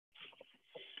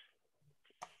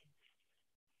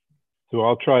So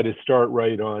I'll try to start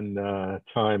right on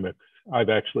time. I've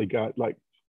actually got like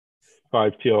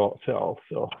 5 till,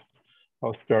 so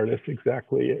I'll start us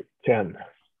exactly at 10.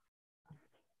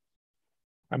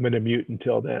 I'm going to mute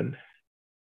until then.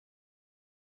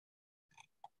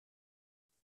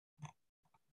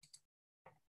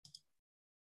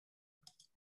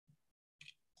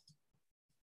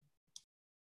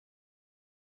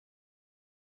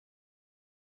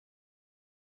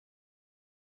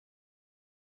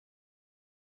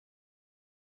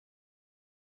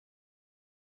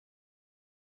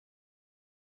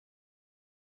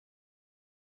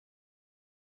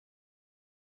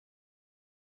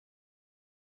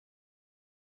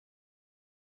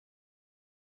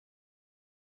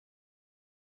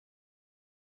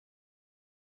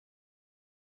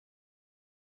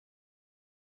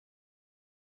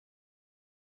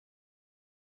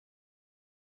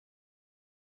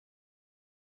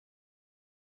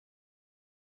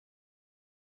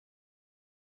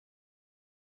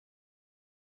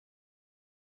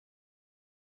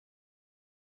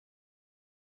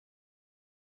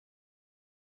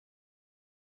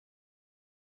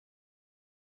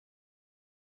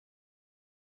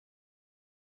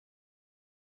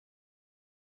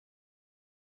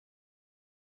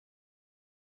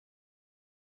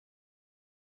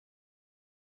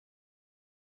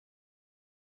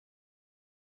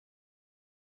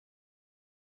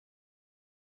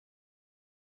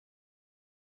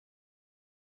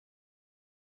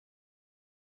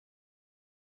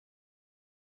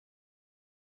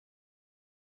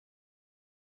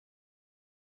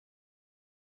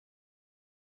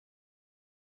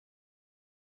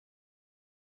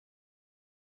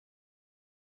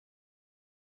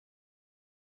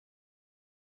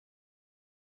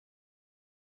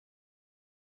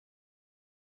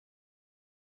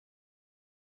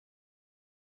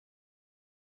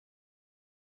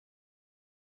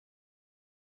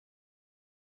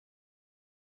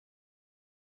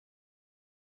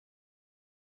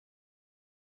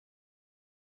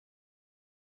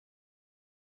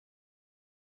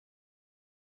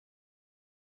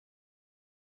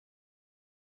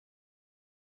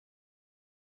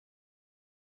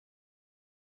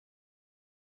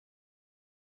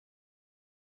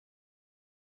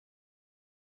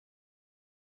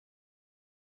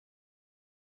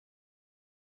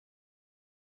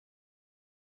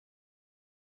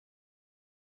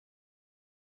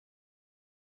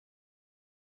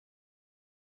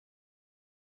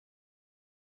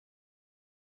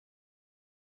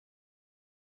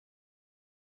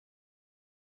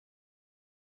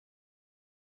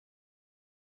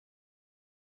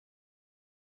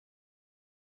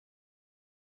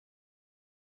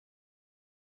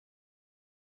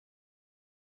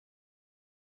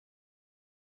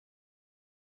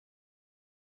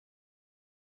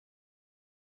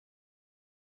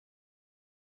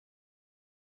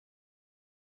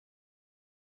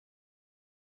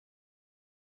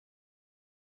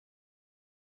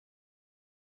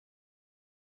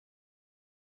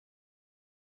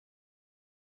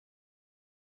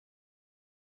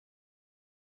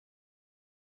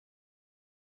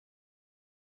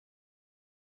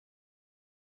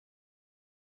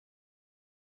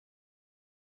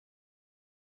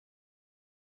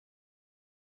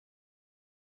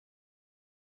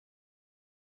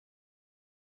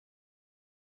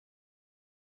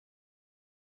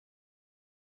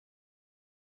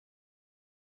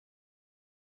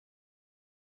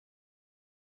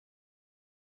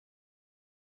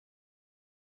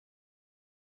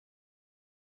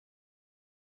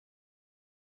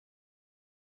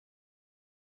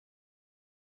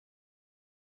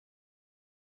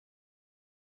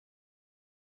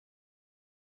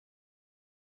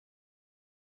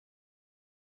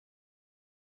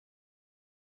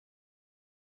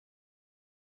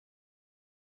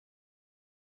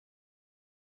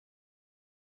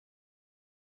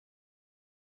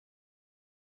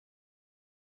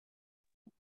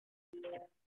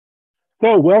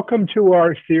 So welcome to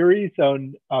our series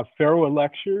on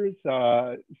Ferroelectures,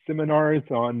 seminars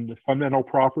on fundamental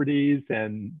properties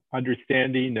and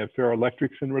understanding of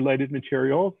ferroelectrics and related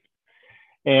materials.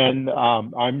 And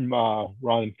I'm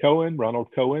Ron Cohen, Ronald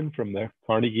Cohen from the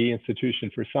Carnegie Institution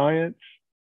for Science.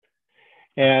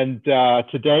 And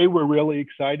today we're really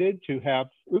excited to have,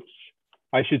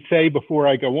 I should say before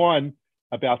I go on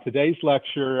about today's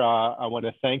lecture, I want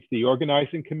to thank the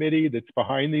organizing committee that's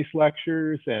behind these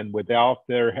lectures, and without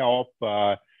their help,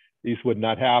 these would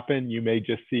not happen. You may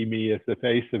just see me as the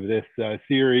face of this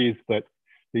series, but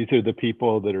these are the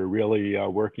people that are really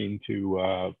working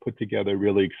to put together a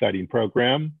really exciting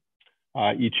program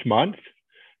each month.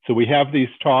 So we have these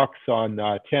talks on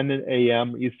 10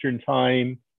 a.m. Eastern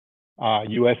Time,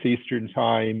 US Eastern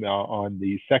Time, on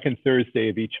the second Thursday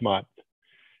of each month.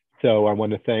 So I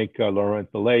want to thank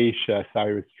Laurent Belaiche,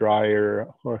 Cyrus Dreyer,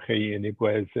 Jorge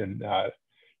Iniguez, and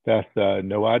Beth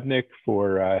Nowadnik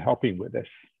for helping with this.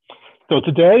 So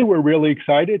today we're really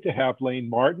excited to have Lane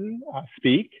Martin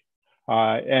speak.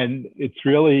 And it's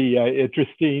really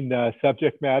interesting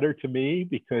subject matter to me,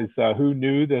 because who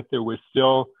knew that there was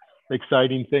still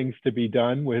exciting things to be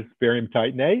done with barium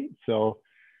titanate. So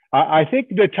I think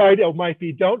the title might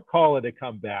be "Don't Call It a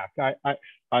Comeback."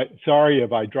 Sorry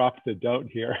if I dropped the "don't"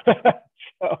 here.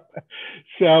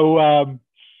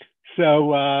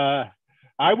 so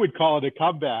I would call it a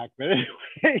comeback, but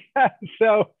anyway.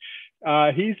 So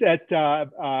he's at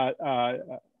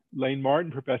Lane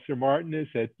Martin. Professor Martin is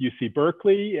at UC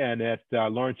Berkeley and at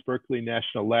Lawrence Berkeley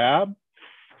National Lab.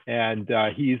 And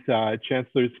he's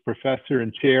Chancellor's Professor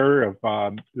and Chair of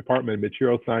Department of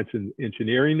Material Science and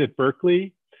Engineering at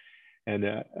Berkeley, and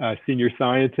a Senior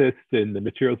Scientist in the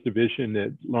Materials Division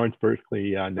at Lawrence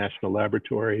Berkeley National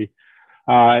Laboratory.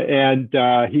 And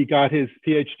he got his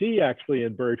PhD actually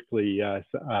in Berkeley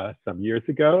some years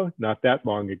ago, not that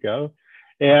long ago.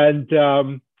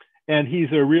 And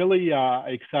he's a really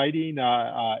exciting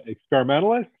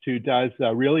experimentalist who does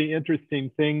really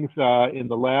interesting things in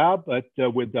the lab, but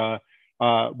with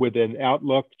an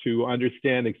outlook to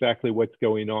understand exactly what's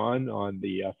going on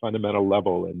the fundamental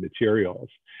level in materials.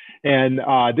 And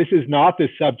this is not the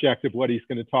subject of what he's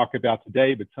going to talk about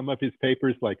today, but some of his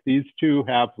papers, like these two,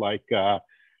 have like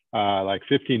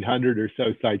 1,500 or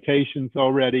so citations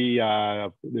already.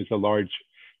 There's a large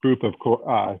group of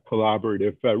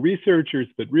collaborative researchers,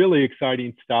 but really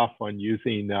exciting stuff on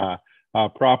using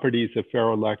properties of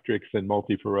ferroelectrics and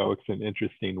multiferroics in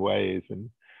interesting ways. And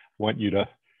I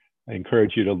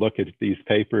encourage you to look at these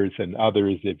papers and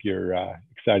others if you're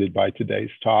excited by today's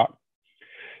talk.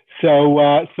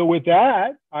 So with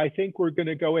that, I think we're going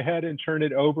to go ahead and turn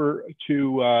it over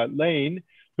to Lane,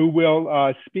 who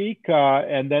will speak,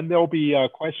 and then there'll be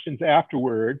questions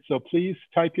afterwards. So please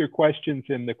type your questions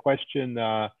in the question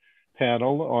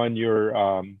panel on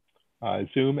your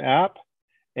Zoom app,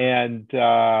 and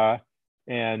you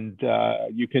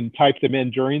can type them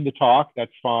in during the talk.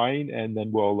 That's fine, and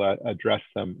then we'll address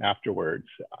them afterwards.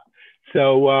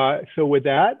 So with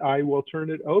that, I will turn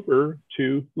it over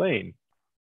to Lane.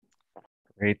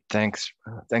 Great, thanks,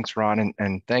 Ron,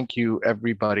 and thank you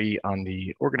everybody on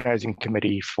the organizing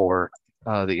committee for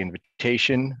the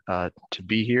invitation to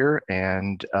be here.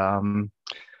 And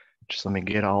just let me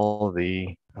get all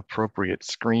the appropriate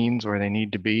screens where they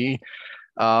need to be.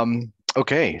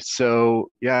 Okay, so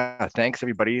yeah, thanks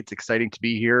everybody. It's exciting to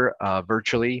be here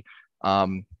virtually.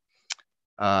 I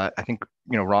think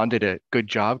Ron did a good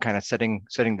job kind of setting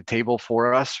the table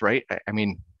for us, right? I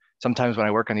mean, sometimes when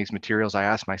I work on these materials, I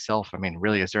ask myself, I mean,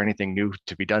 really, is there anything new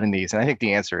to be done in these? And I think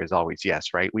the answer is always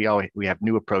yes, right? We have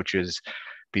new approaches,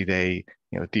 be they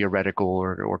theoretical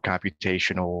or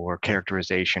computational or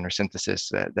characterization or synthesis,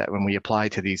 that when we apply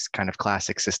to these kind of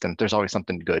classic systems, there's always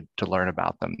something good to learn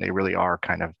about them. They really are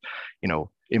kind of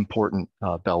important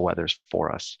bellwethers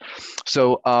for us.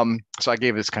 So I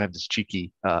gave this kind of this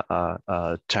cheeky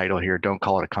title here, "Don't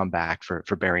Call It a Comeback" for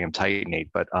barium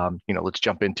titanate, but let's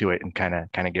jump into it and kind of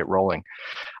get rolling.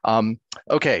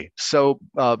 Okay, so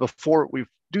before we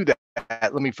do that,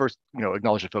 let me first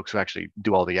acknowledge the folks who actually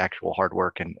do all the actual hard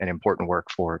work and important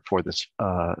work for this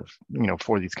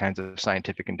for these kinds of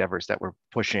scientific endeavors that we're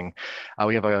pushing.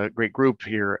 We have a great group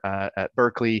here at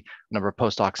Berkeley, a number of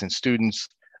postdocs and students.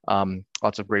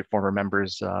 Lots of great former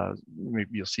members. Maybe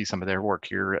you'll see some of their work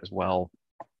here as well.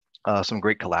 Some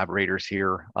great collaborators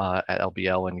here at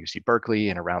LBL and UC Berkeley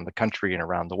and around the country and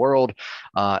around the world.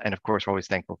 And of course, we're always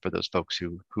thankful for those folks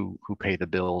who pay the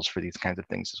bills for these kinds of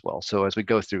things as well. So as we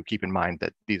go through, keep in mind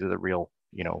that these are the real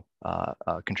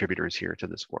contributors here to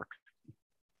this work.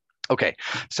 Okay,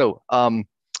 so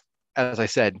as I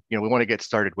said, we want to get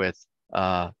started with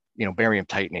barium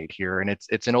titanate here, and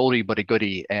it's an oldie but a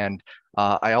goodie. And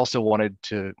I also wanted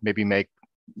to maybe make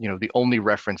the only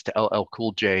reference to LL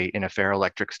Cool J in a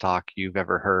ferroelectrics talk you've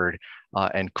ever heard,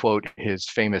 and quote his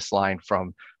famous line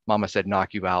from "Mama Said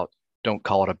Knock You Out, Don't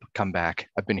Call It a Comeback.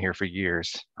 I've been here for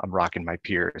years. I'm rocking my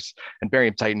peers." And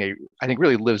barium titanate, I think,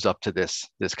 really lives up to this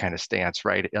kind of stance,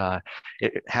 right?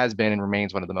 It has been and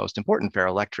remains one of the most important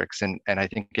ferroelectrics, and I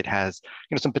think it has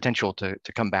some potential to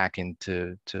come back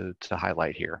into to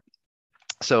highlight here.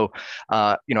 So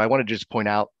I want to just point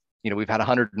out, we've had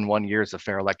 101 years of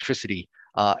ferroelectricity,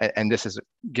 and this has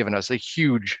given us a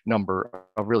huge number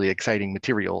of really exciting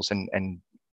materials and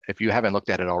if you haven't looked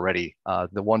at it already,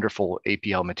 the wonderful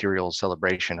APL Materials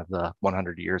celebration of the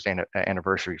 100 years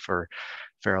anniversary for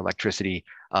ferroelectricity.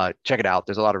 Check it out.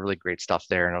 There's a lot of really great stuff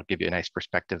there, and it'll give you a nice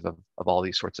perspective of all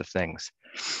these sorts of things.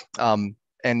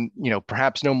 And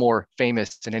perhaps no more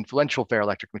famous and influential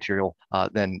ferroelectric material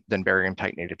than barium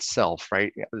titanate itself,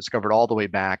 right? Discovered all the way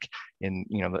back in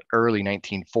the early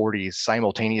 1940s,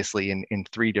 simultaneously in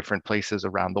 3 different places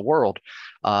around the world,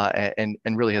 and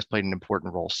really has played an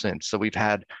important role since. So we've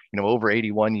had over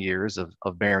 81 years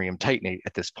of barium titanate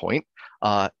at this point.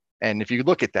 And if you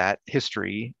look at that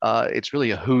history, it's really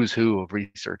a who's who of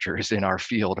researchers in our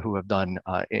field who have done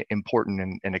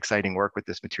important and exciting work with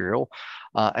this material.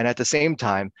 And at the same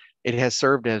time, it has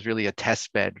served as really a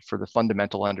test bed for the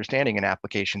fundamental understanding and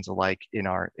applications alike in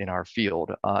our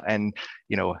field, and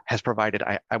has provided,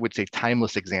 I would say,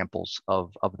 timeless examples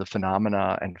of the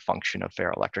phenomena and function of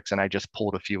ferroelectrics. And I just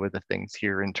pulled a few of the things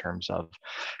here in terms of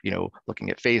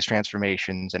looking at phase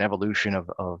transformations and evolution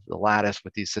of the lattice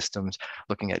with these systems,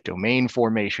 looking at domain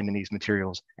formation in these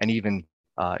materials, and even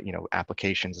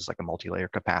applications as like a multi-layer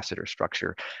capacitor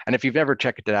structure. And if you've ever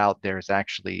checked it out, there's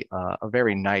actually a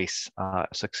very nice,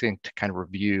 succinct kind of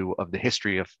review of the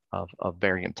history of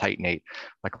barium titanate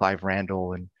by Clive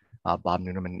Randall and Bob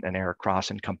Noonan and Eric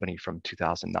Cross and company from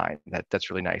 2009.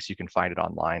 That's really nice. You can find it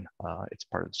online. It's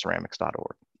part of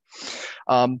ceramics.org.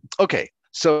 Okay,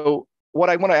 so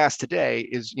what I want to ask today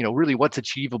is, really what's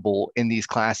achievable in these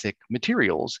classic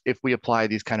materials if we apply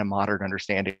these kind of modern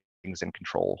understandings and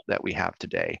control that we have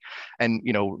today, and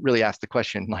really ask the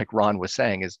question, like Ron was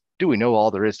saying, is do we know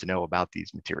all there is to know about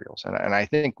these materials? And I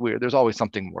think there's always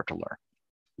something more to learn.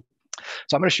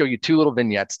 So I'm going to show you 2 little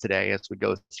vignettes today as we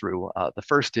go through. The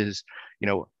first is,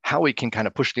 how we can kind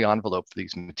of push the envelope for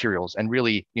these materials, and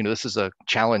really, this is a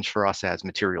challenge for us as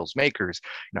materials makers.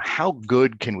 How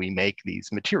good can we make these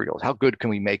materials? How good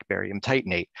can we make barium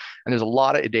titanate? And there's a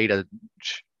lot of data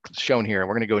shown here, and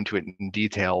we're going to go into it in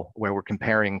detail, where we're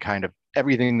comparing kind of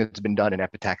everything that's been done in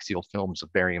epitaxial films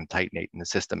of barium titanate in the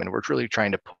system. And we're really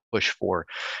trying to push for,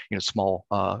 small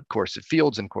coercive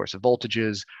fields and coercive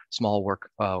voltages, small work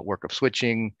of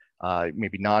switching,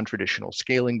 maybe non-traditional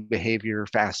scaling behavior,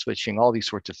 fast switching, all these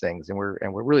sorts of things. And we're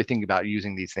really thinking about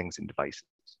using these things in devices.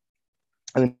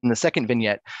 And in the second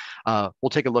vignette, we'll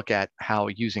take a look at how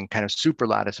using kind of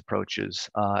superlattice approaches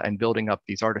and building up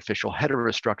these artificial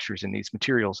heterostructures in these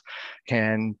materials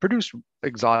can produce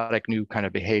exotic new kind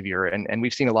of behavior. And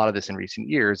we've seen a lot of this in recent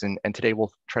years. And today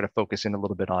we'll try to focus in a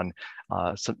little bit on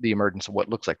the emergence of what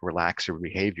looks like relaxer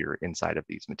behavior inside of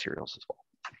these materials as well.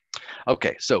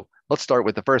 Okay, so let's start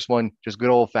with the first one, just good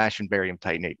old fashioned barium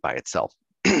titanate by itself.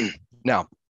 Now,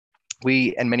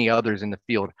 we and many others in the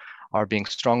field are being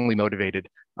strongly motivated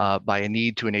by a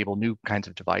need to enable new kinds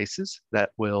of devices that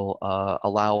will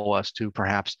allow us to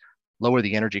perhaps lower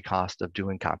the energy cost of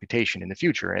doing computation in the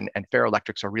future. And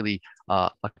ferroelectrics are really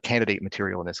a candidate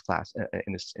material in this class,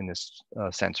 in this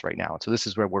sense right now. And so this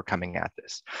is where we're coming at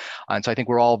this. And so I think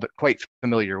we're all quite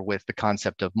familiar with the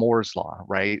concept of Moore's law,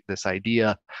 right? This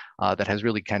idea that has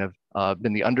really kind of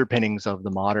been the underpinnings of the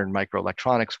modern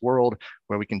microelectronics world,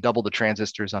 where we can double the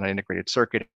transistors on an integrated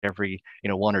circuit every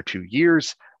 1 or 2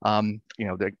 years.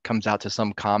 That comes out to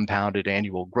some compounded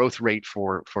annual growth rate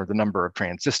for the number of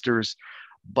transistors.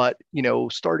 But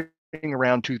starting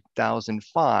around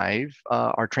 2005,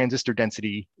 our transistor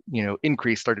density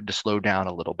increase started to slow down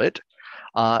a little bit.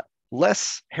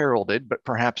 Less heralded, but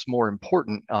perhaps more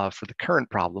important for the current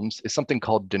problems, is something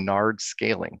called Dennard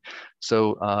scaling.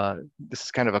 So this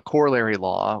is kind of a corollary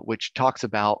law which talks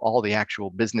about all the actual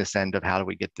business end of how do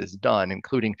we get this done,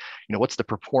 including what's the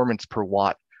performance per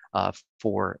watt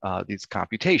for these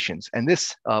computations. And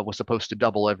this was supposed to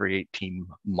double every 18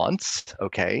 months,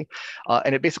 okay?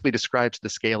 And it basically describes the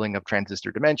scaling of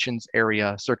transistor dimensions,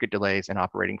 area, circuit delays, and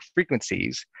operating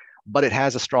frequencies. But it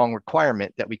has a strong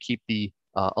requirement that we keep the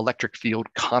electric field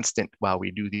constant while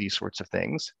we do these sorts of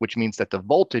things, which means that the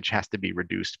voltage has to be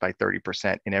reduced by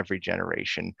 30% in every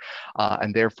generation,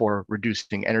 and therefore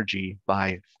reducing energy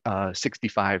by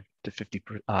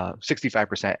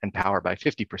 65% and power by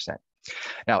 50%.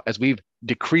 Now, as we've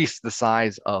decreased the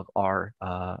size of our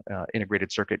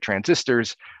integrated circuit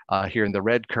transistors here in the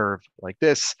red curve like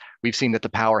this, we've seen that the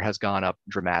power has gone up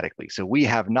dramatically. So we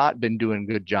have not been doing a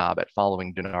good job at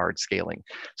following Dennard scaling.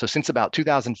 So since about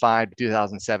 2005 to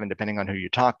 2007, depending on who you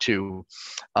talk to,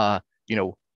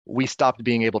 we stopped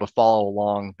being able to follow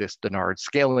along this Dennard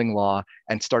scaling law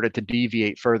and started to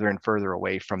deviate further and further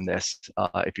away from this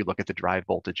if you look at the drive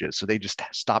voltages. So they just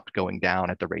stopped going down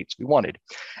at the rates we wanted.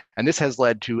 And this has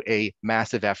led to a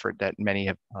massive effort that many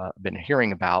have been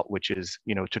hearing about, which is,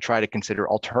 to try to consider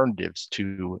alternatives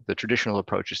to the traditional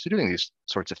approaches to doing these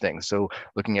sorts of things. So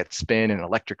looking at spin and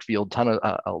electric field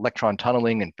electron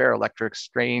tunneling and ferroelectric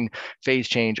strain, phase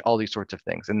change, all these sorts of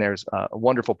things. And there's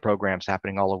wonderful programs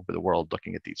happening all over the world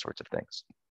looking at these sorts of things.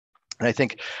 And I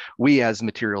think we as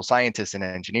material scientists and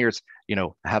engineers,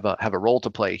 have a role to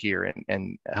play here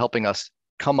in helping us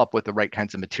come up with the right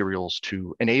kinds of materials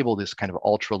to enable this kind of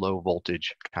ultra low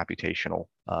voltage computational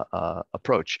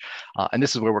approach. And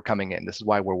this is where we're coming in. This is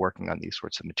why we're working on these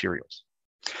sorts of materials.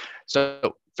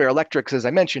 So ferroelectrics, as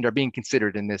I mentioned, are being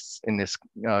considered in this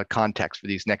context for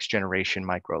these next generation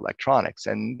microelectronics.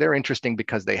 And they're interesting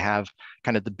because they have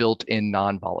kind of the built-in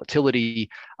non-volatility.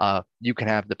 You can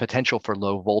have the potential for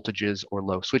low voltages or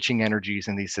low switching energies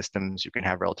in these systems. You can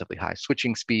have relatively high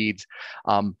switching speeds.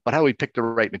 But how do we pick the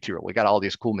right material? We got all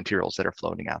these cool materials that are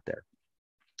floating out there.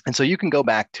 And so you can go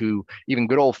back to even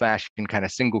good old fashioned kind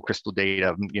of single crystal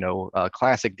data,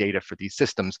 classic data for these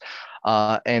systems.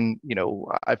 And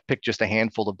I've picked just a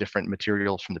handful of different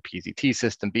materials from the PZT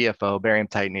system, BFO, barium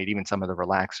titanate, even some of the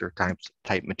relaxer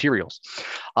type materials.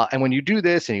 And when you do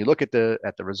this and you look at the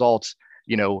results,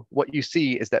 what you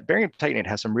see is that barium titanate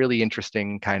has some really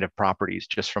interesting kind of properties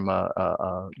just from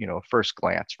a first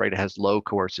glance, right? It has low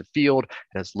coercive field,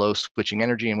 it has low switching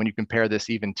energy. And when you compare this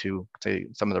even to, say,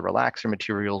 some of the relaxer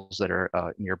materials that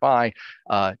are nearby,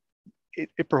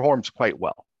 it performs quite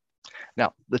well.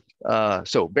 Now,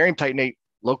 so barium titanate,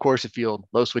 low coercive field,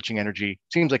 low switching energy,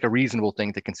 seems like a reasonable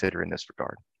thing to consider in this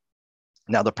regard.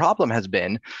 Now, the problem has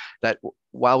been that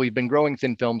while we've been growing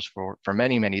thin films for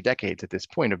many, many decades at this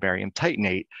point of barium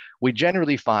titanate, we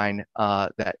generally find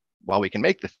that while we can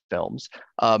make the films,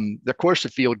 the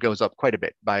coercive field goes up quite a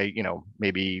bit by,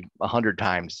 maybe 100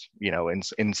 times,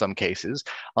 in some cases.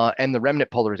 And the remnant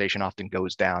polarization often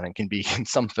goes down and can be in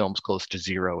some films close to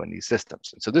zero in these systems.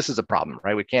 And so this is a problem,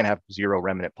 right? We can't have zero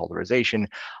remnant polarization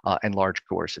and large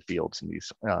coercive fields in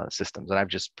these systems. And I've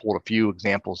just pulled a few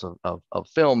examples of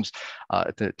films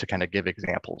to kind of give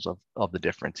examples of the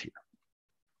difference here.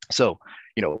 So,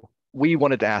 we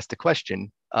wanted to ask the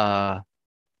question,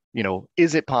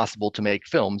 is it possible to make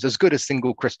films as good as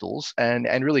single crystals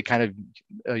and really kind of,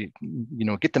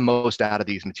 get the most out of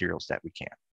these materials that we can?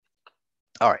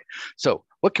 All right, so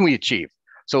what can we achieve?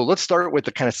 So let's start with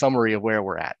the kind of summary of where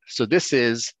we're at. So this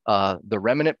is the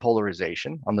remnant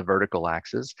polarization on the vertical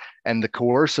axis and the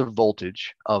coercive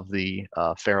voltage of the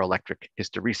ferroelectric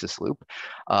hysteresis loop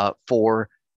for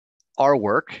our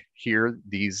work here,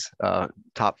 these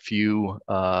top few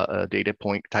data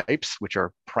point types, which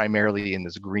are primarily in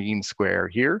this green square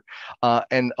here,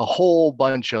 and a whole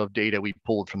bunch of data we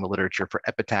pulled from the literature for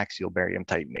epitaxial barium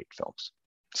titanate films.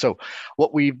 So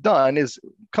what we've done is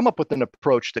come up with an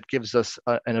approach that gives us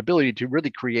an ability to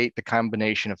really create the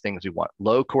combination of things we want: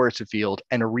 low coercive field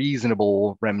and a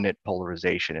reasonable remnant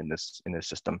polarization in this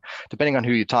system. Depending on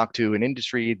who you talk to in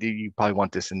industry, you probably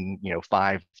want this in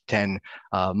 5, 10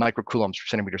 microcoulombs per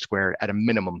centimeter squared at a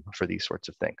minimum for these sorts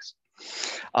of things.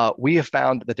 We have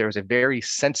found that there is a very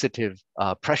sensitive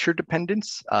pressure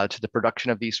dependence to the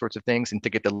production of these sorts of things, and to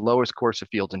get the lowest coercive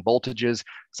fields and voltages,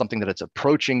 something that it's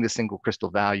approaching the single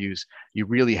crystal values, you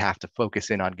really have to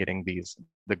focus in on getting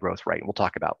the growth right. And we'll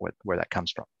talk about where that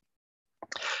comes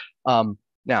from.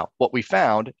 Now, what we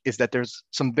found is that there's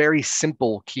some very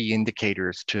simple key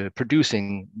indicators to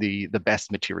producing the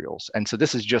best materials. And so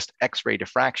this is just X-ray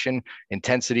diffraction,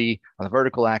 intensity on the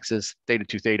vertical axis, theta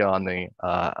 2 theta on the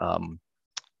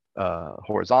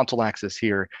horizontal axis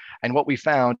here. And what we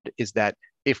found is that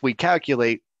if we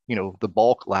calculate the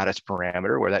bulk lattice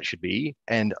parameter, where that should be,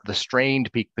 and the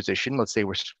strained peak position, let's say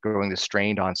we're growing this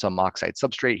strained on some oxide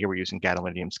substrate, here we're using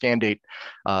gadolinium scandate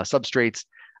substrates,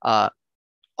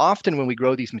 often when we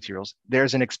grow these materials,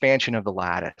 there's an expansion of the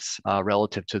lattice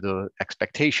relative to the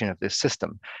expectation of this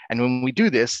system. And when we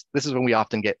do this, this is when we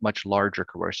often get much larger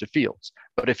coercive fields.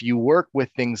 But if you work with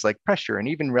things like pressure, and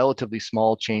even relatively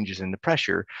small changes in the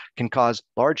pressure can cause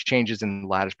large changes in the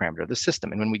lattice parameter of the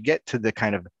system. And when we get to the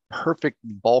kind of perfect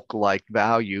bulk-like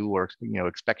value or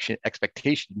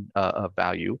expectation of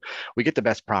value, we get the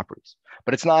best properties.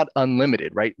 But it's not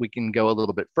unlimited, right? We can go a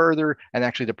little bit further, and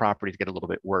actually the properties get a little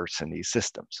bit worse in these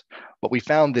systems. But we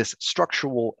found this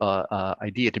structural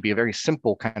idea to be a very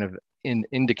simple kind of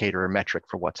indicator or metric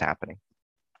for what's happening.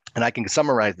 And I can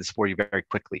summarize this for you very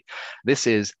quickly. This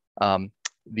is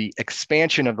the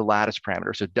expansion of the lattice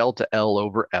parameter, so delta L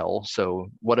over L, so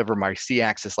whatever my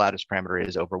C-axis lattice parameter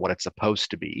is over what it's supposed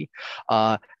to be,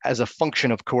 as a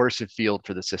function of coercive field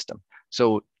for the system.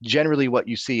 So generally what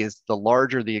you see is the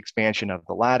larger the expansion of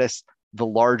the lattice, the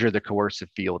larger the coercive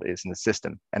field is in the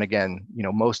system. And again,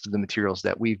 most of the materials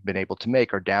that we've been able to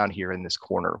make are down here in this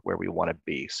corner where we want to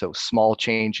be. So small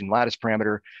change in lattice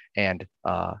parameter and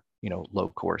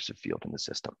low coercive field in the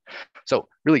system. So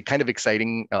really kind of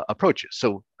exciting approaches.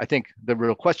 So I think the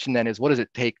real question then is, what does it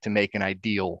take to make an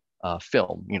ideal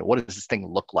film? What does this thing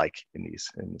look like in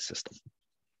the system?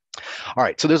 All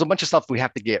right, so there's a bunch of stuff we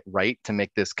have to get right to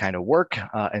make this kind of work.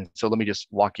 And so let me just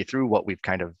walk you through what we've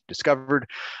kind of discovered.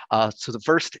 So the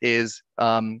first is,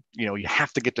 you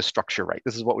have to get the structure right.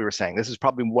 This is what we were saying. This is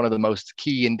probably one of the most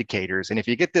key indicators. And if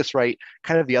you get this right,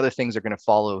 kind of the other things are going to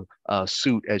follow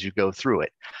suit as you go through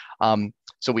it.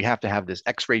 So we have to have this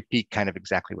X-ray peak kind of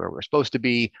exactly where we're supposed to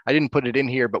be. I didn't put it in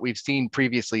here, but we've seen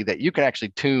previously that you can actually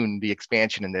tune the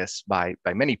expansion in this by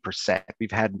many percent.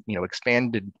 We've had,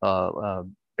 expanded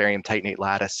barium titanate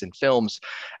lattice in films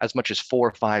as much as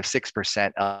 4, 5,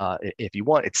 6%. If you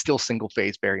want, it's still single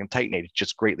phase barium titanate. It's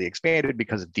just greatly expanded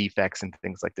because of defects and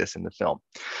things like this in the film.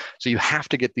 So you have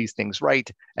to get these things right.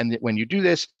 And when you do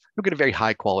this, you'll get a very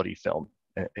high quality film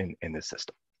in this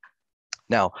system.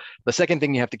 Now, the second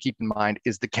thing you have to keep in mind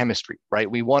is the chemistry, right?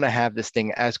 We want to have this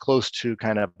thing as close to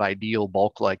kind of ideal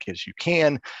bulk-like as you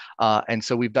can. And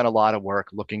so we've done a lot of work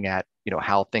looking at,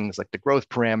 how things like the growth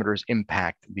parameters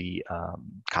impact the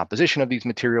composition of these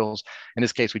materials. In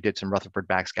this case, we did some Rutherford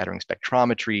backscattering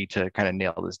spectrometry to kind of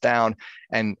nail this down.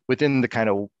 And within the kind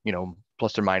of,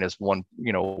 plus or minus 1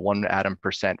 atom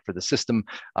percent for the system,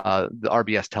 the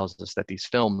RBS tells us that these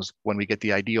films, when we get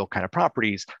the ideal kind of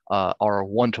properties, are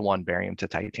 1-to-1 barium to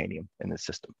titanium in the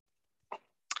system.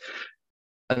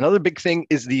 Another big thing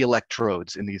is the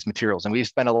electrodes in these materials. And we've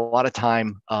spent a lot of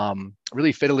time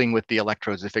really fiddling with the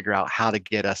electrodes to figure out how to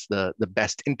get us the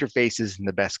best interfaces and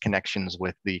the best connections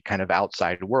with the kind of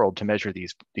outside world to measure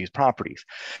these properties.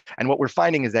 And what we're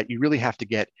finding is that you really have to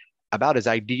get about as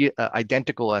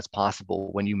identical as possible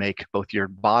when you make both your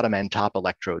bottom and top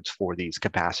electrodes for these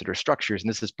capacitor structures. And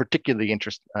this is particularly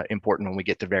important when we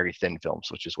get to very thin films,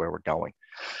 which is where we're going.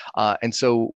 And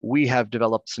so we have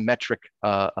developed symmetric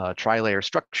tri-layer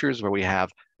structures where we have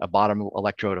a bottom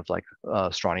electrode of like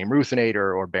strontium ruthenate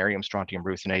or barium strontium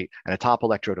ruthenate and a top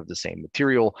electrode of the same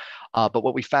material. But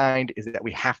what we find is that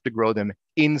we have to grow them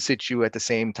in situ at the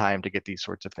same time to get these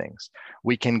sorts of things.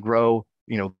 We can grow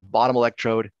bottom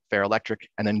electrode, ferroelectric,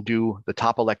 and then do the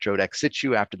top electrode ex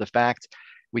situ after the fact.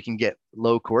 We can get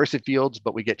low coercive fields,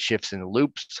 but we get shifts in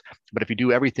loops. But if you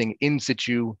do everything in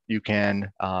situ, you can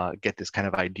get this kind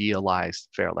of idealized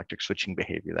ferroelectric switching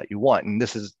behavior that you want. And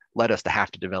this has led us to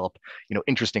have to develop,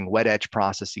 interesting wet etch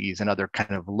processes and other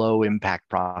kind of low impact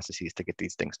processes to get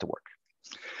these things to work.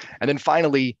 And then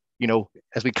finally,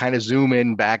 as we kind of zoom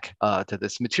in back to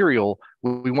this material,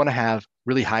 we want to have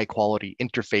really high quality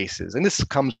interfaces. And this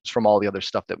comes from all the other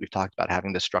stuff that we've talked about,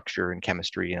 having the structure and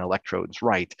chemistry and electrodes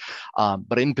right.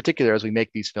 But in particular, as we make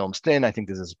these films thin, I think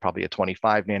this is probably a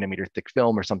 25 nanometer thick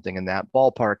film or something in that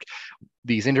ballpark,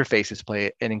 these interfaces play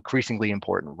an increasingly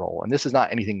important role. And this is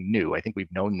not anything new. I think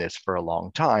we've known this for a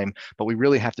long time, but we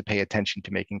really have to pay attention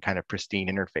to making kind of pristine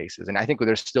interfaces. And I think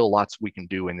there's still lots we can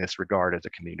do in this regard as a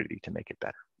community to make it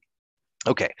better.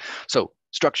 Okay, so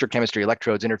structure, chemistry,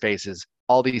 electrodes, interfaces,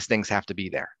 all these things have to be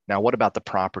there. Now, what about the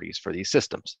properties for these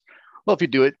systems? Well, if you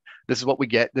do it, this is what we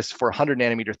get. This is for 100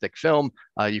 nanometer thick film.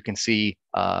 You can see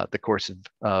the coercive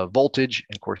voltage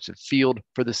and coercive field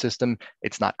for the system.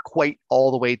 It's not quite all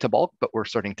the way to bulk, but we're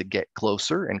starting to get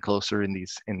closer and closer in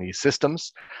these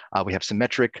systems. We have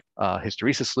symmetric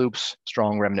hysteresis loops,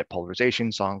 strong remnant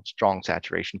polarization, strong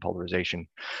saturation polarization.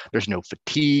 There's no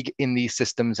fatigue in these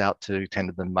systems out to 10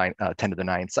 to the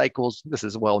 9 cycles. This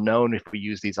is well known if we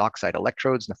use these oxide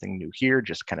electrodes. Nothing new here,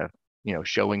 just kind of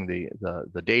showing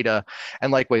the data.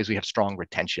 And likewise, we have strong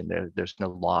retention. There's no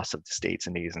loss of the states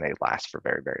in these, and they last for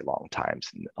very, very long times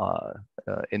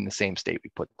in the same state we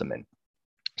put them in.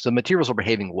 So materials are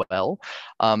behaving well.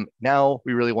 Now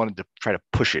we really wanted to try to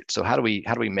push it. So how do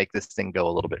we make this thing go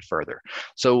a little bit further?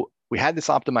 So we had this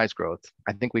optimized growth.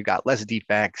 I think we've got less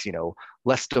defects,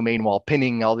 less domain wall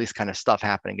pinning, all these kind of stuff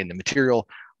happening in the material.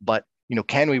 But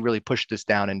can we really push this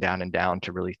down and down and down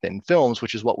to really thin films,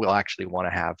 which is what we'll actually want to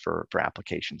have for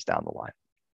applications down the line.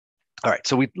 All right,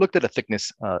 so we looked at a thickness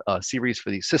series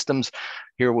for these systems.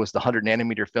 Here was the 100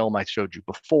 nanometer film I showed you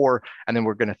before, and then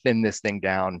we're going to thin this thing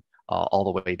down all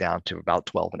the way down to about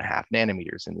 12.5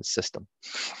 nanometers in this system.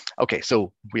 Okay,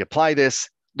 so we apply this,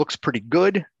 looks pretty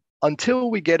good. until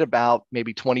we get about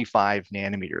maybe 25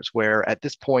 nanometers, where at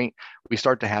this point, we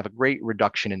start to have a great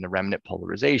reduction in the remnant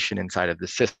polarization inside of the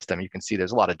system. You can see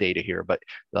there's a lot of data here, but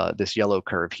this yellow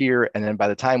curve here, and then by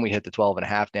the time we hit the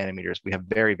 12.5 nanometers, we have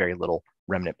very, very little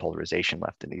remnant polarization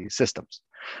left in these systems.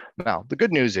 Now, the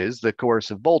good news is the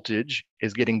coercive voltage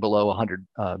is getting below 100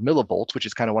 millivolts, which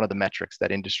is kind of one of the metrics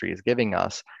that industry is giving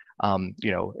us,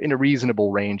 in a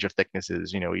reasonable range of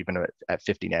thicknesses, even at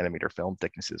 50 nanometer film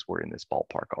thicknesses, we're in this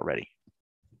ballpark already.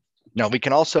 Now, we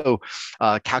can also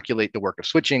calculate the work of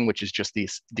switching, which is just the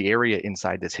area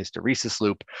inside this hysteresis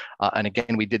loop. And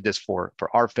again, we did this for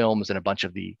our films and a bunch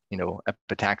of the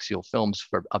epitaxial films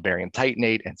for barium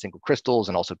titanate and single crystals,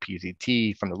 and also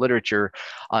PZT from the literature.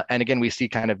 And again, we see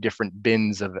kind of different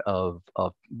bins of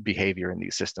behavior in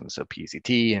these systems. So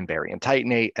PZT and barium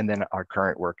titanate, and then our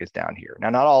current work is down here. Now,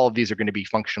 not all of these are going to be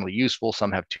functionally useful.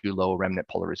 Some have too low remnant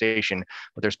polarization,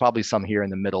 but there's probably some here in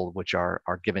the middle which are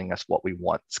giving us what we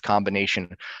want. It's combination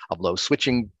of low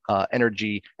switching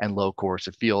energy and low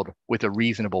coercive field with a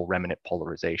reasonable remnant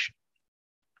polarization.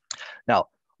 Now,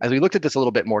 as we looked at this a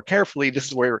little bit more carefully, this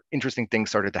is where interesting things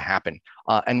started to happen.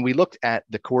 And we looked at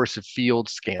the coercive field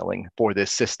scaling for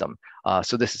this system.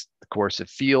 So this is the coercive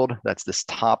field. That's this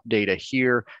top data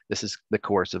here. This is the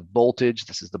coercive voltage.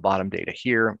 This is the bottom data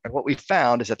here. And what we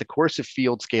found is that the coercive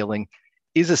field scaling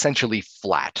is essentially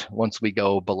flat once we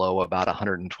go below about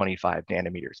 125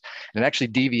 nanometers. And it actually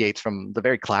deviates from the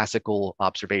very classical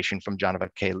observation from Jonathan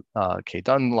K.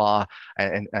 Dunn law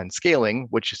and scaling,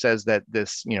 which says that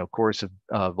this coercive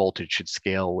voltage should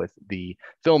scale with the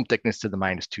film thickness to the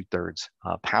minus 2/3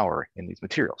 power in these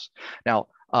materials. Now,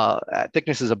 at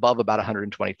thicknesses above about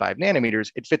 125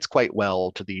 nanometers, it fits quite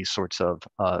well to these sorts of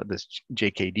this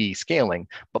JKD scaling,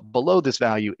 but below this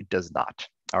value, it does not.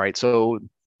 All right, so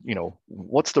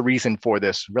what's the reason for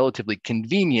this relatively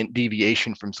convenient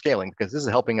deviation from scaling? Because this is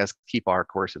helping us keep our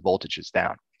coercive voltages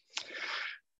down.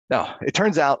 Now, it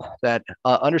turns out that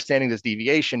understanding this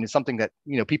deviation is something that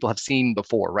people have seen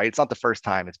before, right? It's not the first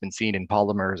time. It's been seen in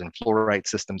polymers and fluorite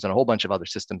systems and a whole bunch of other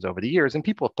systems over the years, and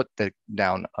people have put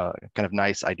down kind of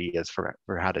nice ideas for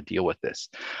how to deal with this.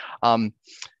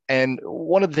 And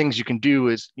one of the things you can do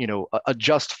is,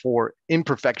 adjust for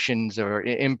imperfections or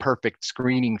imperfect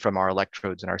screening from our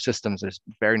electrodes and our systems. There's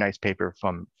a very nice paper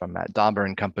from Matt Dauber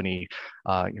and company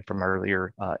from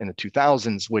earlier in the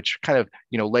 2000s, which kind of,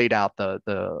 laid out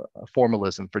the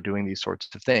formalism for doing these sorts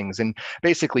of things. And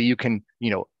basically you can,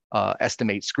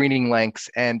 estimate screening lengths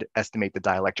and estimate the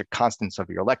dielectric constants of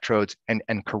your electrodes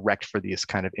and correct for this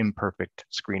kind of imperfect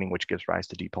screening, which gives rise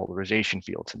to depolarization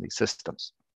fields in these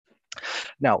systems.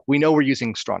 Now, we know we're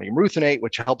using strontium ruthenate,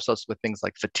 which helps us with things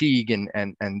like fatigue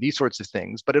and these sorts of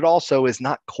things, but it also is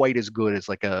not quite as good as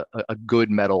like a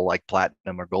good metal like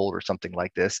platinum or gold or something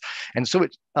like this. And so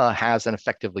it has an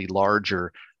effectively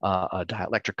larger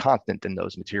dielectric constant than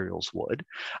those materials would.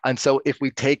 And so if we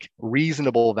take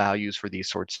reasonable values for these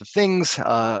sorts of things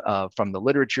from the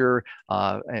literature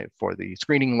for the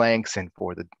screening lengths and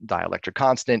for the dielectric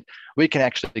constant, we can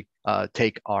actually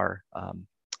take our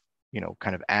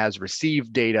kind of as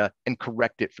received data and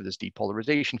correct it for this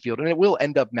depolarization field. And it will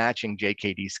end up matching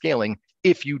JKD scaling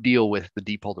if you deal with the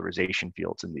depolarization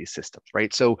fields in these systems,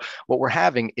 right? So what we're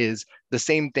having is the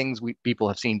same things people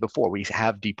have seen before. We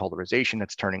have depolarization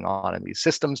that's turning on in these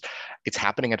systems. It's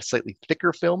happening at slightly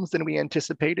thicker films than we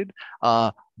anticipated,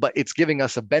 but it's giving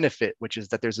us a benefit, which is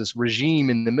that there's this regime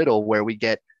in the middle where we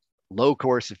get low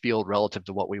coercive field relative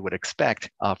to what we would expect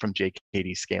from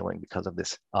JKD scaling because of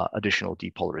this additional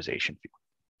depolarization field.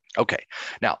 Okay,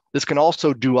 now this can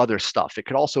also do other stuff. It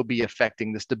could also be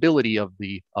affecting the stability of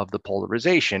the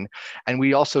polarization. And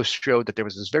we also showed that there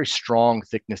was this very strong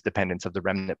thickness dependence of the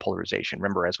remnant polarization.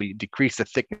 Remember, as we decrease the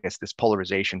thickness, this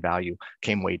polarization value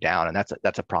came way down, and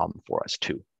that's a problem for us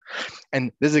too.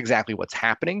 And this is exactly what's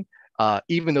happening.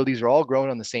 Even though these are all grown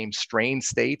on the same strain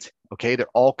state, okay, they're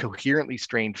all coherently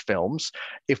strained films.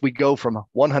 If we go from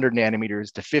 100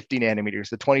 nanometers to 50 nanometers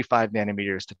to 25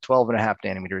 nanometers to 12.5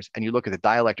 nanometers, and you look at the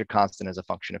dielectric constant as a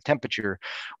function of temperature,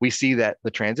 we see that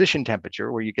the transition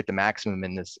temperature, where you get the maximum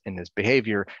in this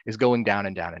behavior, is going down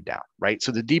and down and down, right?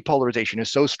 So the depolarization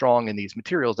is so strong in these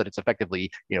materials that it's effectively,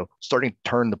 starting to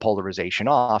turn the polarization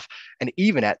off. And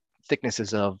even at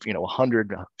thicknesses of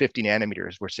 150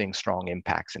 nanometers, we're seeing strong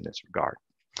impacts in this regard.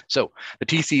 So the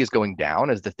TC is going down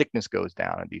as the thickness goes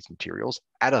down in these materials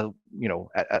at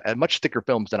at much thicker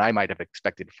films than I might have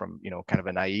expected from kind of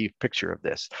a naive picture of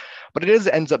this. But it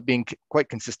ends up being quite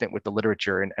consistent with the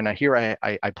literature. And here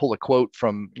I pull a quote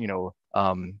from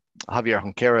Javier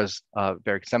Junquera's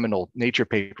very seminal Nature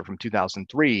paper from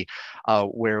 2003,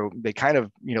 where they kind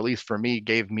of, at least for me,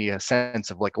 gave me a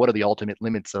sense of like, what are the ultimate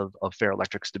limits of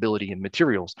ferroelectric stability in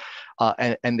materials?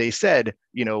 And they said,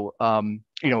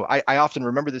 I often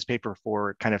remember this paper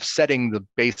for kind of setting the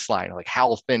baseline, like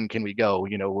how thin can we go,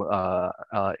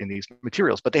 in these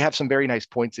materials. But they have some very nice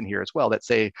points in here as well that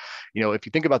say, if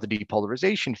you think about the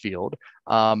depolarization field,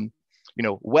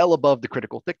 well above the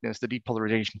critical thickness, the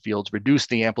depolarization fields reduce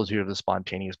the amplitude of the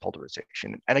spontaneous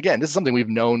polarization. And again, this is something we've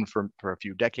known for a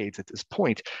few decades at this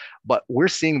point, but we're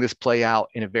seeing this play out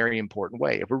in a very important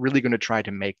way. If we're really going to try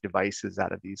to make devices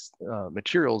out of these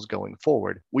materials going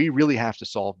forward, we really have to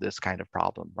solve this kind of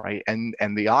problem, right?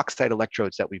 And the oxide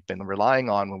electrodes that we've been relying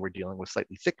on when we're dealing with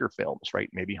slightly thicker films, right,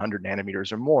 maybe 100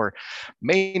 nanometers or more,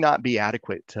 may not be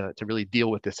adequate to really deal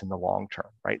with this in the long term,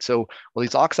 right? So, well,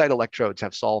 these oxide electrodes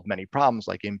have solved many problems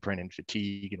like imprint and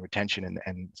fatigue and retention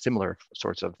and similar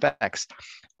sorts of effects.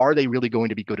 Are they really going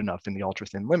to be good enough in the ultra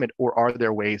thin limit, or are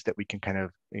there ways that we can kind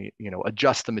of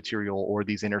adjust the material or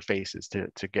these interfaces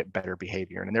to get better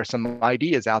behavior? And there's some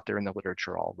ideas out there in the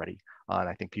literature already, and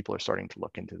I think people are starting to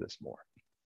look into this more.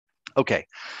 Okay,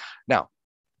 now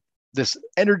this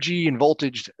energy and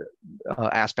voltage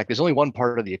aspect is only one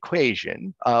part of the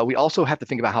equation. We also have to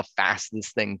think about how fast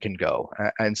this thing can go.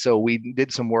 And so we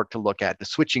did some work to look at the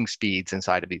switching speeds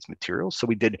inside of these materials. So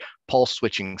we did pulse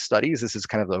switching studies. This is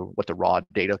kind of what the raw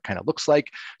data kind of looks like.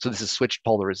 So this is switched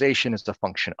polarization as a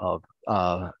function of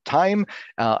time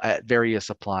at various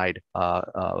applied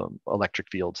electric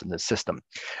fields in the system.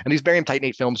 And these barium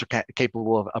titanate films are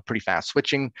capable of pretty fast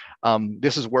switching.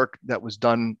 This is work that was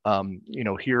done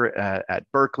here at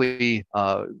Berkeley.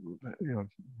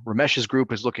 Ramesh's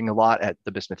group is looking a lot at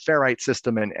the bismuth ferrite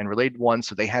system and related ones.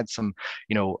 So they had some,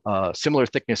 similar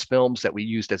thickness films that we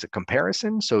used as a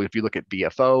comparison. So if you look at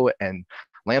BFO and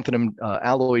lanthanum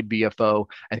alloyed BFO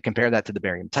and compare that to the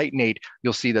barium titanate,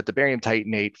 you'll see that the barium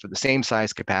titanate for the same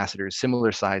size capacitors,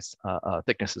 similar size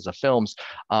thicknesses of films,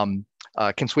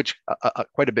 can switch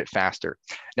quite a bit faster.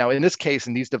 Now, in this case,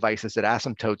 in these devices, it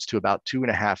asymptotes to about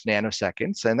 2.5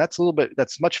 nanoseconds, and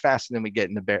that's much faster than we get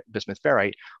in the bismuth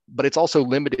ferrite, but it's also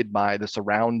limited by the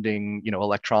surrounding,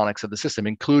 electronics of the system,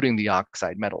 including the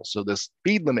oxide metal. So the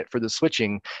speed limit for the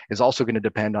switching is also going to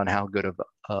depend on how good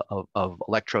of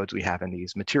electrodes we have in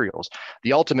these materials.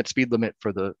 The ultimate speed limit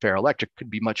for the ferroelectric could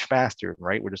be much faster,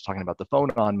 right? We're just talking about the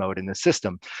phonon mode in the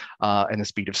system and the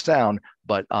speed of sound,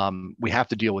 but we have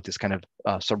to deal with this kind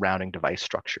of surrounding device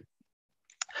structure.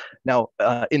 Now,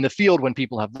 in the field, when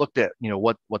people have looked at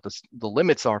what the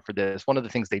limits are for this, one of the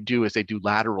things they do is they do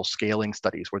lateral scaling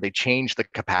studies where they change the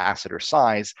capacitor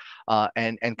size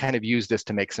and kind of use this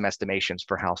to make some estimations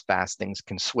for how fast things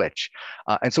can switch.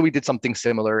 And so we did something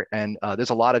similar, and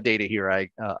there's a lot of data here.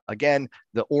 Again,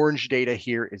 the orange data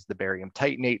here is the barium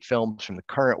titanate films from the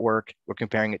current work. We're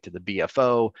comparing it to the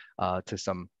BFO, to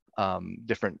some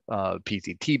different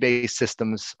PZT-based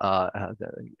systems,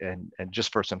 and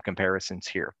just for some comparisons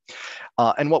here.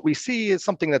 And what we see is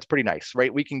something that's pretty nice,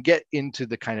 right? We can get into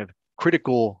the kind of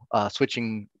critical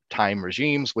switching time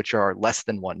regimes, which are less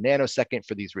than 1 nanosecond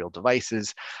for these real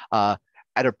devices,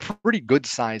 at a pretty good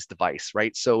sized device,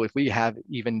 right? So if we have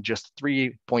even just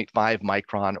 3.5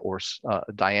 micron or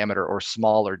diameter or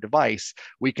smaller device,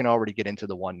 we can already get into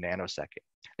the 1 nanosecond.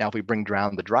 Now, if we bring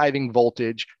down the driving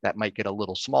voltage, that might get a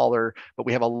little smaller, but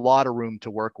we have a lot of room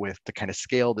to work with to kind of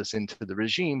scale this into the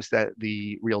regimes that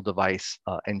the real device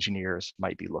engineers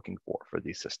might be looking for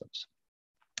these systems.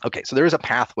 Okay, so there is a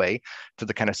pathway to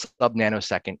the kind of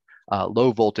sub-nanosecond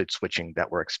low voltage switching that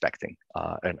we're expecting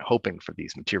and hoping for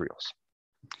these materials.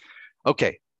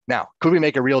 Okay, now, could we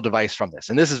make a real device from this?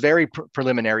 And this is very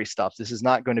preliminary stuff. This is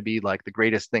not going to be like the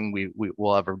greatest thing we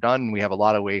will ever done. We have a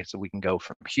lot of ways that we can go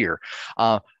from here.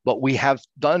 But we have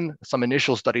done some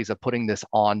initial studies of putting this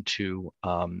onto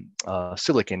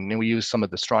silicon, and we use some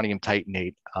of the strontium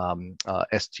titanate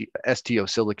STO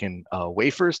silicon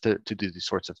wafers to do these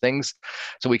sorts of things.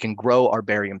 So we can grow our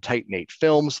barium titanate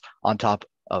films on top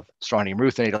of strontium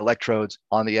ruthenate electrodes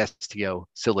on the STO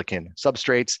silicon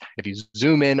substrates. If you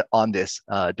zoom in on this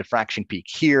diffraction peak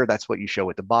here, that's what you show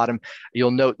at the bottom.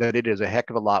 You'll note that it is a heck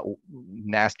of a lot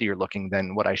nastier looking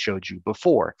than what I showed you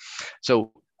before.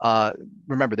 So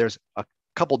remember, there's a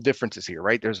couple differences here,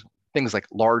 right? There's things like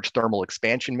large thermal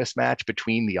expansion mismatch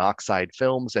between the oxide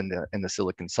films and the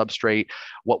silicon substrate.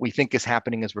 What we think is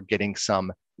happening is we're getting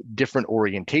some different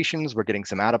orientations. We're getting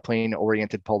some out-of-plane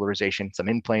oriented polarization, some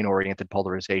in-plane oriented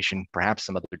polarization, perhaps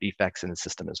some other defects in the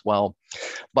system as well.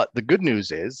 But the good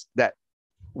news is that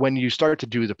when you start to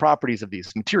do the properties of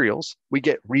these materials, we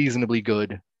get reasonably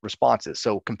good responses.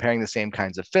 So comparing the same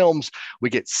kinds of films, we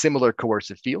get similar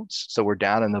coercive fields. So we're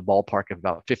down in the ballpark of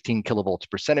about 15 kilovolts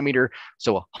per centimeter.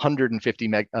 So 150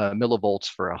 millivolts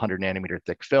for a 100 nanometer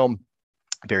thick film.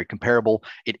 Very comparable.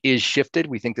 It is shifted.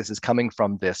 We think this is coming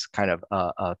from this kind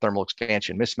of thermal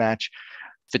expansion mismatch.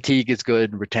 Fatigue is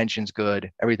good, retention's good,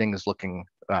 everything is looking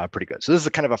pretty good. So this is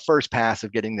a kind of a first pass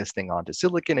of getting this thing onto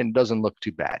silicon, and it doesn't look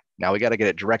too bad. Now we got to get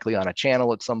it directly on a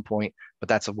channel at some point, but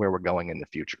that's where we're going in the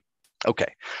future.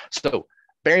 Okay, so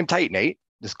barium titanate,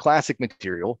 this classic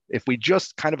material, if we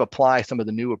just kind of apply some of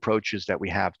the new approaches that we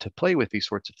have to play with these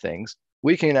sorts of things,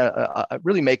 we can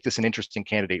really make this an interesting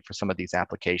candidate for some of these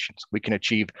applications. We can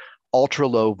achieve ultra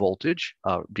low voltage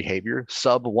behavior,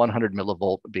 sub 100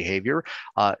 millivolt behavior.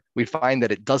 We find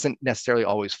that it doesn't necessarily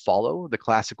always follow the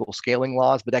classical scaling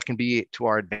laws, but that can be to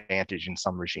our advantage in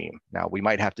some regime. Now, we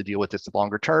might have to deal with this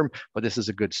longer term, but this is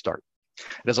a good start.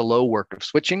 It has a low work of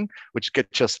switching, which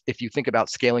gets us, if you think about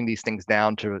scaling these things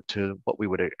down to what we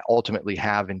would ultimately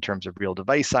have in terms of real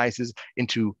device sizes,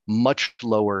 into much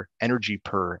lower energy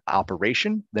per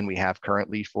operation than we have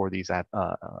currently for these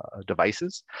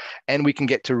devices. And we can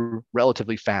get to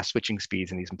relatively fast switching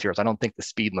speeds in these materials. I don't think the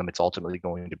speed limit's ultimately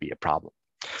going to be a problem.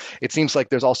 It seems like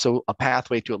there's also a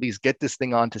pathway to at least get this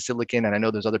thing onto silicon. And I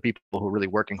know there's other people who are really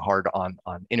working hard on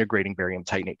integrating barium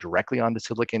titanate directly onto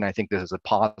silicon. I think this is a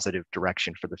positive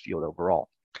direction for the field overall.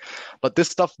 But this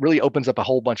stuff really opens up a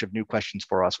whole bunch of new questions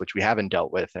for us, which we haven't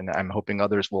dealt with. And I'm hoping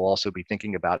others will also be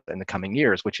thinking about in the coming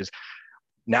years, which is,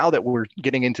 now that we're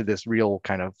getting into this real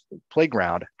kind of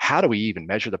playground, how do we even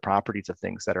measure the properties of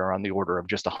things that are on the order of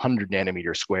just 100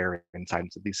 nanometer square inside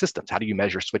of these systems? How do you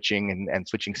measure switching and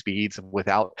switching speeds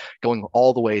without going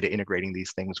all the way to integrating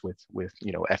these things with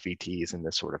FETs and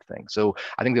this sort of thing? So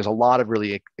I think there's a lot of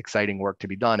really exciting work to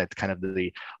be done at kind of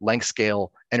the length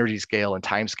scale, energy scale, and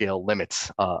time scale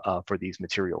limits for these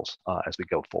materials as we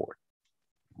go forward.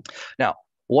 Now,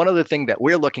 one other thing that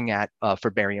we're looking at for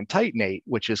barium titanate,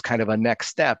 which is kind of a next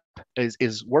step,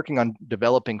 is working on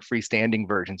developing freestanding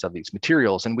versions of these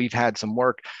materials. And we've had some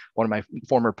work. One of my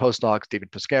former postdocs,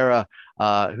 David Pesquera,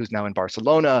 who's now in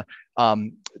Barcelona,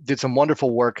 did some wonderful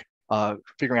work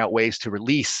figuring out ways to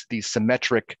release these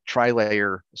symmetric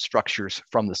tri-layer structures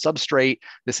from the substrate.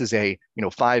 This is a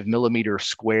 5 millimeter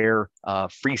square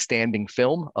freestanding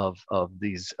film of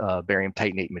these barium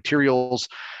titanate materials.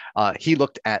 He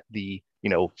looked at the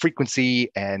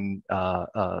frequency and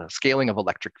scaling of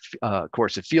electric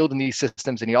coercive field in these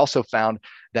systems. And he also found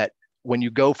that when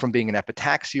you go from being an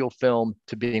epitaxial film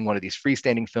to being one of these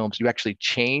freestanding films, you actually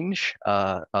change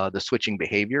the switching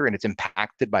behavior, and it's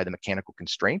impacted by the mechanical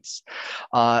constraints.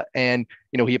 And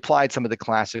he applied some of the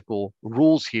classical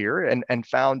rules here and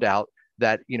found out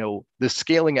that the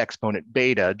scaling exponent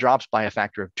beta drops by a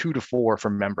factor of 2 to 4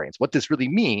 for membranes. What this really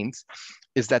means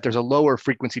is that there's a lower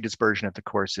frequency dispersion of the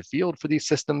coercive field for these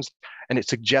systems, and it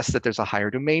suggests that there's a higher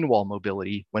domain wall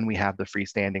mobility when we have the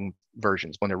freestanding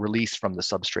versions, when they're released from the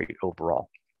substrate overall.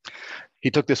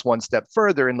 He took this one step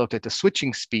further and looked at the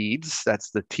switching speeds, that's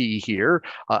the T here,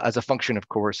 as a function of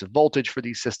coercive voltage for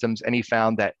these systems, and he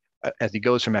found that as he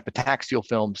goes from epitaxial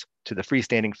films to the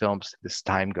freestanding films, this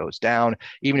time goes down.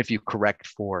 Even if you correct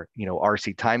for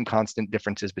RC time constant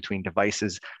differences between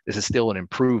devices, this is still an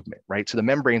improvement, right? So the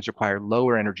membranes require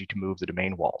lower energy to move the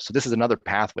domain wall. So this is another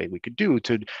pathway we could do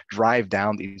to drive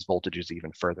down these voltages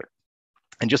even further.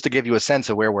 And just to give you a sense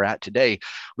of where we're at today,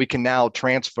 we can now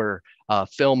transfer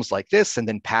films like this and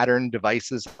then pattern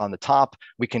devices on the top.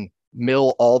 We can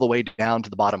mill all the way down to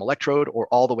the bottom electrode or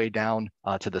all the way down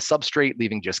to the substrate,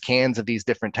 leaving just cans of these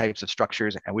different types of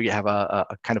structures. And we have a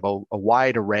kind of a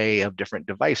wide array of different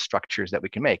device structures that we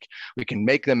can make. We can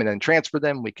make them and then transfer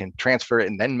them. We can transfer it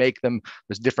and then make them.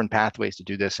 There's different pathways to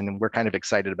do this. And we're kind of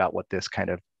excited about what this kind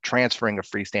of transferring of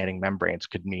freestanding membranes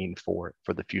could mean for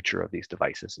the future of these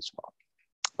devices as well.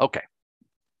 Okay.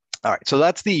 All right, so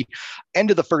that's the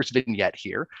end of the first vignette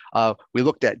here. We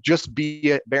looked at just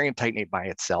barium titanate by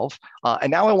itself. And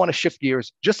now I want to shift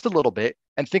gears just a little bit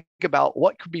and think about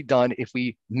what could be done if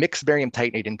we mix barium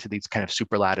titanate into these kind of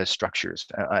superlattice structures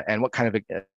and what kind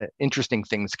of interesting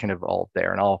things can evolve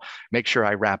there. And I'll make sure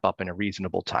I wrap up in a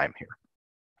reasonable time here.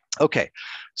 Okay,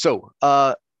 so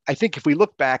I think if we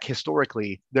look back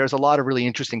historically, there's a lot of really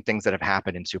interesting things that have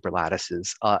happened in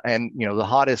superlattices. And the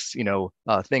hottest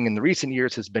thing in the recent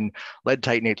years has been lead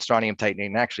titanate, strontium titanate,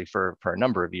 and actually for a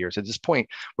number of years at this point,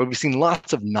 where we've seen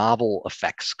lots of novel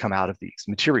effects come out of these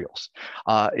materials.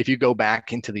 If you go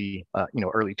back into the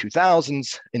early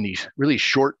 2000s, in these really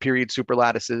short period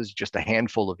superlattices, just a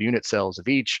handful of unit cells of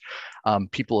each,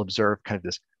 people observed kind of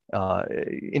this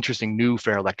interesting new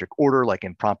ferroelectric order, like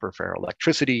improper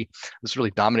ferroelectricity. This is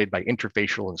really dominated by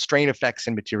interfacial and strain effects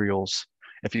in materials.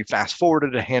 If you fast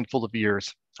forwarded a handful of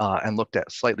years and looked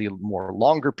at slightly more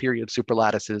longer period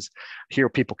superlattices, here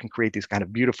people can create these kind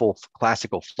of beautiful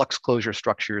classical flux closure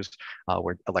structures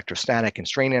where electrostatic and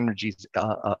strain energies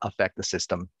affect the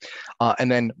system. And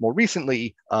then more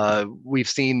recently, we've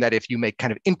seen that if you make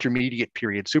kind of intermediate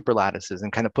period superlattices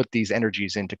and kind of put these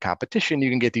energies into competition, you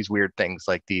can get these weird things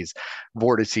like these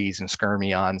vortices and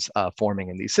skyrmions forming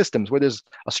in these systems where there's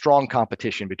a strong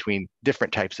competition between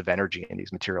different types of energy in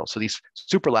these materials. So these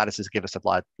superlattices give us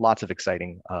lots of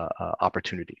exciting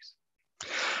opportunities.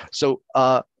 So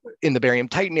in the barium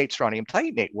titanate, strontium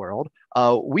titanate world,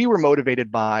 we were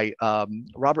motivated by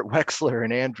Robert Wexler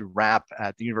and Andrew Rapp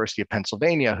at the University of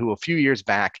Pennsylvania, who a few years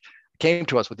back came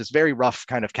to us with this very rough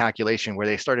kind of calculation where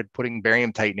they started putting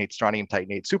barium titanate, strontium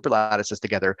titanate superlattices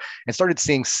together and started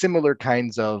seeing similar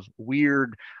kinds of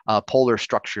weird polar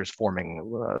structures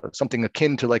forming, something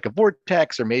akin to like a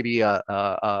vortex or maybe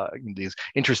these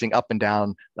interesting up and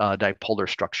down dipolar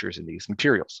structures in these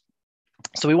materials.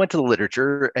 So we went to the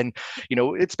literature, and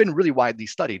it's been really widely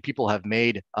studied. People have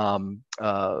made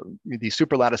these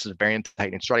superlattices of barium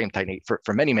titanate and strontium titanate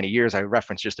for many, many years. I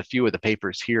referenced just a few of the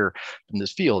papers here from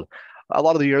this field. A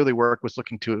lot of the early work was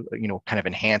looking to, kind of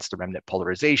enhance the remnant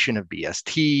polarization of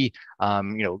BST,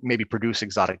 maybe produce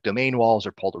exotic domain walls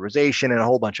or polarization and a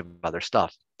whole bunch of other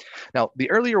stuff. Now, the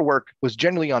earlier work was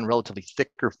generally on relatively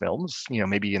thicker films,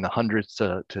 maybe in the hundreds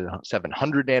to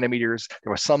 700 nanometers.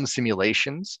 There were some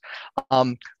simulations,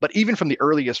 but even from the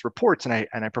earliest reports, and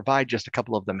I provide just a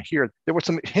couple of them here, there were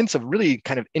some hints of really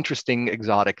kind of interesting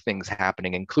exotic things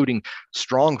happening, including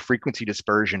strong frequency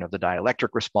dispersion of the dielectric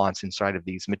response inside of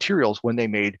these materials when they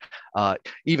made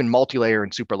even multi-layer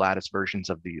and superlattice versions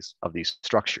of these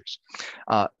structures.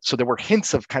 So there were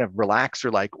hints of kind of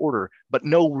relaxer-like order, but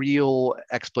no real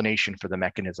explanation for the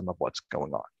mechanism of what's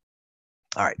going on.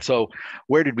 All right, so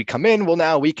where did we come in? Well,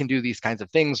 now we can do these kinds of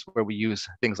things where we use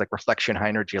things like reflection, high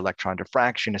energy electron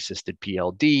diffraction, assisted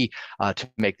PLD to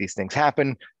make these things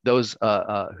happen. Those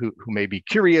who may be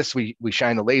curious, we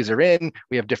shine the laser in,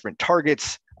 we have different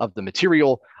targets of the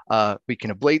material. We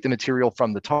can ablate the material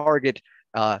from the target.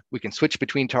 We can switch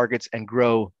between targets and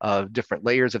grow different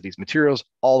layers of these materials,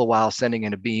 all the while sending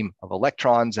in a beam of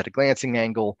electrons at a glancing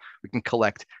angle. We can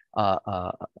collect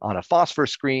on a phosphor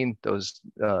screen those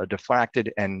diffracted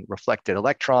and reflected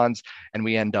electrons, and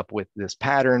we end up with this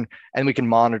pattern, and we can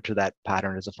monitor that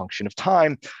pattern as a function of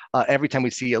time. Every time we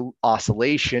see an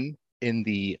oscillation in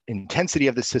the intensity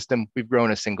of the system, we've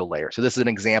grown a single layer. So this is an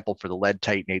example for the lead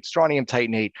titanate, strontium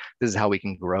titanate. This is how we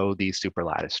can grow these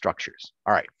superlattice structures.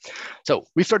 All right, so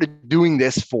we started doing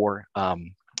this for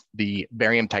the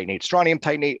barium titanate, strontium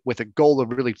titanate with a goal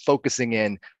of really focusing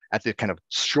in at the kind of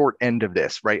short end of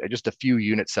this, right? Just a few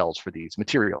unit cells for these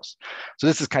materials. So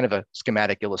this is kind of a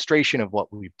schematic illustration of what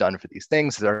we've done for these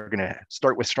things. They're gonna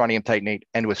start with strontium titanate,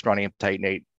 end with strontium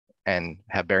titanate, and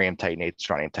have barium titanate,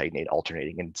 strontium titanate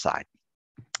alternating inside.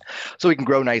 So we can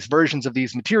grow nice versions of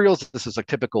these materials. This is a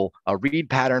typical read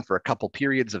pattern for a couple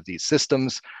periods of these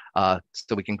systems.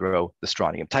 So we can grow the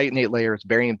strontium titanate layers,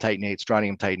 barium titanate,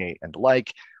 strontium titanate, and the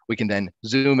like. We can then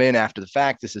zoom in after the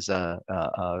fact. This is a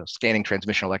scanning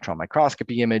transmission electron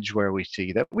microscopy image where we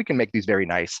see that we can make these very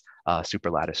nice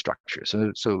superlattice structures.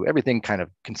 So everything kind of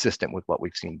consistent with what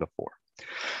we've seen before.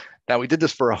 Now we did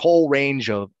this for a whole range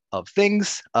of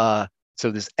things. So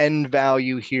this end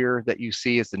value here that you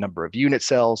see is the number of unit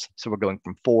cells. So we're going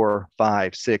from 4,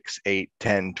 5, 6, 8,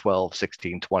 10, 12,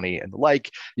 16, 20, and the like.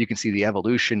 You can see the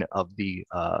evolution of the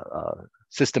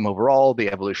system overall, the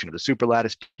evolution of the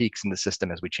superlattice peaks in the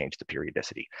system as we change the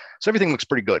periodicity. So everything looks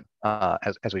pretty good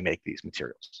as we make these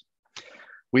materials.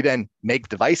 We then make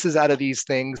devices out of these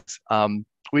things.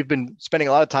 We've been spending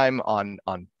a lot of time on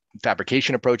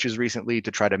fabrication approaches recently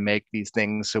to try to make these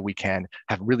things so we can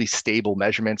have really stable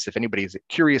measurements. If anybody's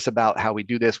curious about how we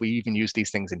do this, we even use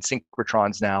these things in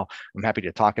synchrotrons now. I'm happy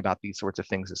to talk about these sorts of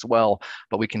things as well,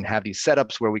 but we can have these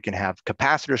setups where we can have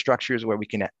capacitor structures where we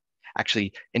can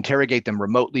actually interrogate them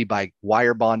remotely by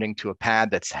wire bonding to a pad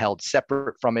that's held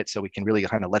separate from it, so we can really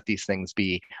kind of let these things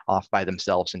be off by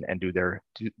themselves and do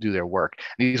their work.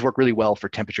 And these work really well for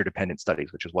temperature dependent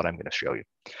studies, which is what I'm going to show you.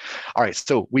 All right,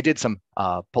 so we did some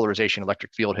polarization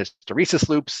electric field hysteresis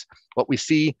loops. What we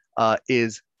see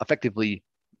is effectively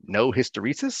no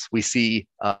hysteresis. We see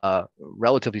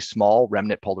relatively small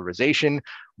remnant polarization,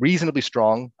 reasonably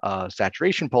strong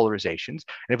saturation polarizations.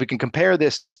 And if we can compare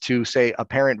this to, say, a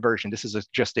parent version, this is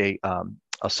just a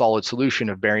solid solution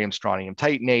of barium strontium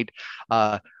titanate.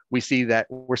 we see that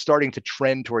we're starting to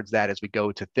trend towards that as we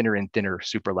go to thinner and thinner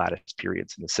superlattice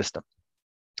periods in the system.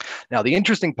 Now, the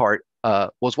interesting part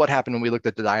was what happened when we looked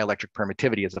at the dielectric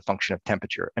permittivity as a function of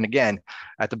temperature. And again,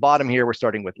 at the bottom here, we're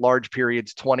starting with large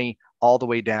periods, 20, all the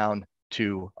way down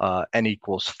to n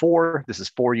equals 4. This is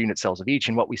 4 unit cells of each.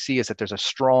 And what we see is that there's a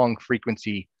strong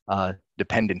frequency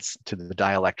dependence to the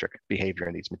dielectric behavior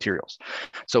in these materials.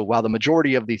 So while the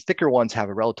majority of these thicker ones have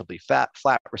a relatively flat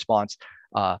response,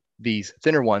 these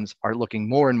thinner ones are looking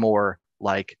more and more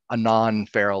like a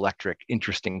non-ferroelectric,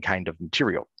 interesting kind of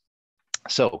material.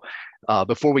 So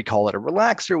before we call it a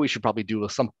relaxer, we should probably do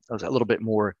a little bit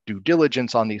more due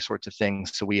diligence on these sorts of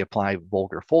things. So we apply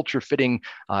Vogler-Fulcher fitting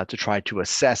to try to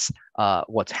assess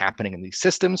what's happening in these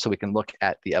systems. So we can look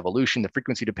at the evolution, the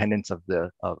frequency dependence of the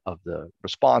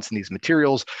response in these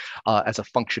materials as a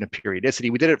function of periodicity.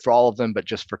 We did it for all of them, but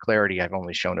just for clarity, I've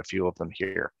only shown a few of them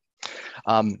here.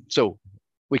 So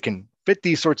we can fit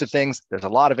these sorts of things. There's a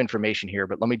lot of information here,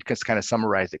 but let me just kind of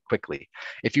summarize it quickly.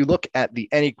 If you look at the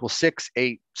n equals 6,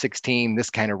 8, 16, this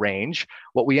kind of range,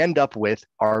 what we end up with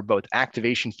are both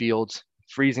activation fields,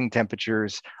 freezing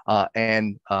temperatures,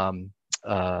 and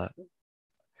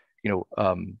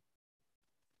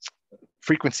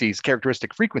frequencies,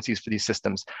 characteristic frequencies for these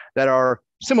systems that are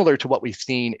similar to what we've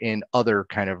seen in other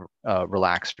kind of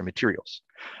relaxer materials.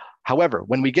 However,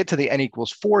 when we get to the n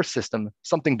equals 4 system,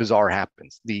 something bizarre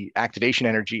happens. The activation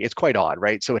energy, it's quite odd,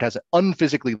 right? So it has an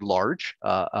unphysically large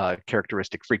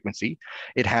characteristic frequency.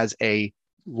 It has a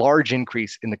large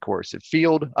increase in the coercive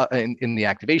field, in the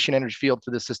activation energy field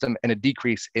for the system, and a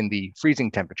decrease in the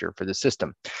freezing temperature for the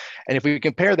system. And if we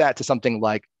compare that to something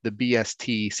like the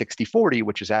BST 6040,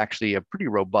 which is actually a pretty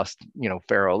robust,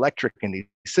 ferroelectric in these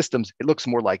systems, it looks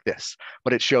more like this,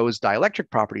 but it shows dielectric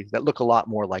properties that look a lot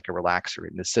more like a relaxer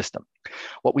in this system.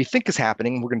 What we think is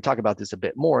happening, we're going to talk about this a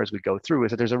bit more as we go through, is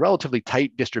that there's a relatively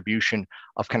tight distribution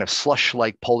of kind of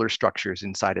slush-like polar structures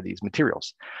inside of these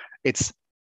materials. It's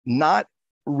not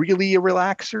really a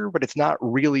relaxer, but it's not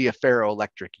really a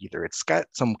ferroelectric either. It's got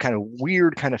some kind of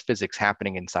weird kind of physics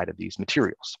happening inside of these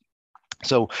materials.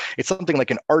 So it's something like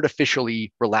an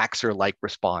artificially relaxer-like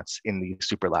response in these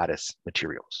superlattice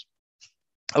materials.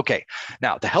 Okay,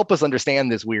 now to help us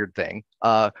understand this weird thing,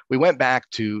 we went back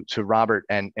to Robert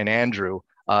and Andrew,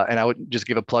 and I would just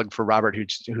give a plug for Robert,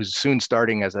 who's soon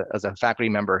starting as a faculty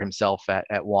member himself at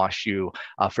WashU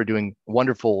for doing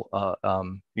wonderful,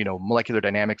 molecular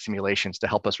dynamic simulations to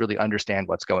help us really understand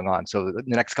what's going on. So the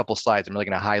next couple of slides, I'm really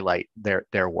going to highlight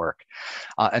their work.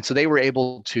 And so they were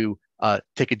able to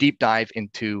take a deep dive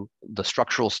into the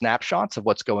structural snapshots of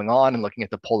what's going on and looking at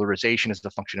the polarization as a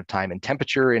function of time and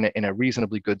temperature in a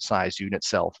reasonably good sized unit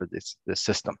cell for this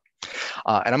system.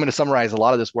 And I'm going to summarize a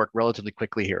lot of this work relatively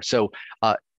quickly here. So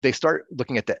they start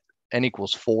looking at the n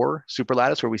equals 4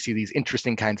 superlattice, where we see these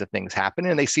interesting kinds of things happen,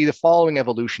 and they see the following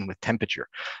evolution with temperature.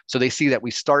 So they see that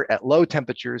we start at low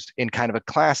temperatures in kind of a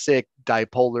classic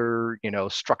dipolar,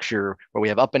 structure where we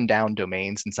have up and down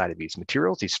domains inside of these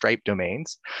materials, these striped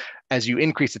domains. As you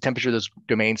increase the temperature, those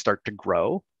domains start to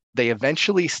grow. They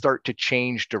eventually start to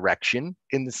change direction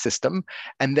in the system.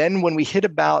 And then when we hit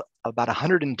about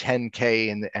 110K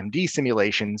in the MD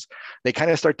simulations, they kind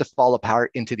of start to fall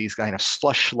apart into these kind of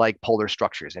slush-like polar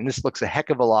structures. And this looks a heck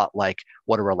of a lot like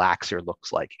what a relaxer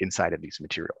looks like inside of these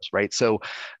materials, right? So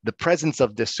the presence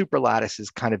of this superlattice is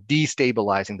kind of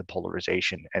destabilizing the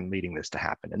polarization and leading this to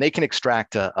happen. And they can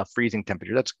extract a freezing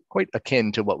temperature that's quite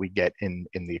akin to what we get in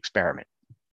the experiment.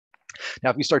 Now,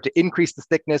 if you start to increase the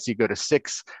thickness, you go to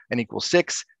 6 n equals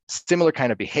 6, similar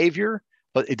kind of behavior,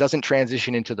 but it doesn't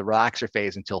transition into the relaxer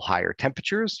phase until higher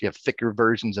temperatures. You have thicker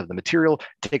versions of the material.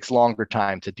 It takes longer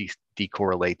time to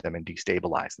decorrelate them and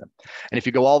destabilize them. And if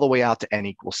you go all the way out to n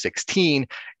equals 16,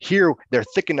 here they're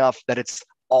thick enough that it's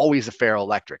always a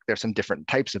ferroelectric. There's some different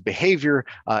types of behavior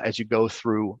as you go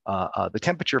through the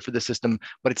temperature for the system,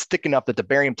 but it's thick enough that the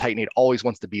barium titanate always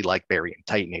wants to be like barium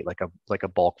titanate, like a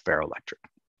bulk ferroelectric.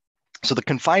 So the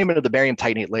confinement of the barium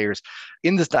titanate layers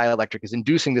in this dielectric is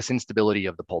inducing this instability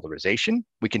of the polarization.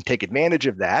 We can take advantage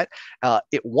of that.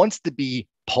 It wants to be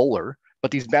polar, but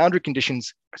these boundary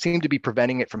conditions seem to be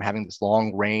preventing it from having this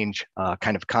long range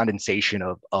kind of condensation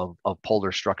of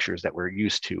polar structures that we're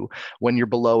used to when you're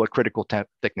below a critical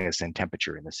thickness and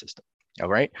temperature in the system. All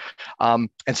right. And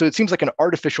so it seems like an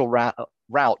artificial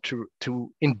route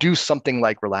to induce something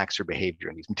like relaxer behavior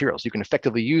in these materials. You can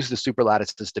effectively use the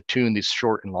superlattices to tune these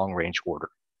short and long range order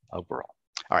overall.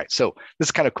 All right, so this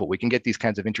is kind of cool. We can get these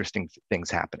kinds of interesting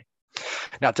things happening.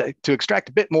 Now, to extract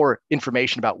a bit more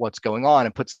information about what's going on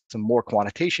and put some more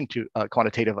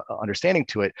quantitative understanding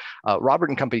to it, Robert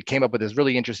and company came up with this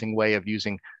really interesting way of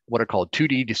using what are called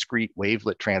 2D discrete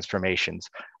wavelet transformations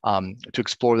to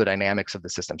explore the dynamics of the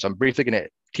system. So I'm briefly going to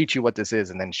teach you what this is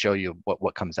and then show you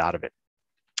what comes out of it.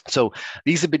 So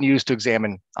these have been used to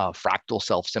examine fractal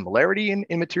self-similarity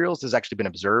in materials. This has actually been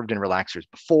observed in relaxers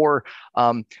before.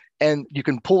 And you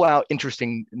can pull out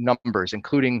interesting numbers,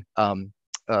 including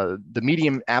the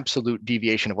median absolute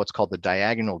deviation of what's called the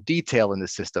diagonal detail in the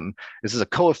system. This is a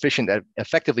coefficient that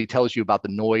effectively tells you about the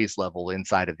noise level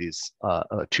inside of these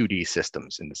 2D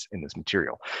systems in this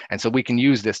material. And so we can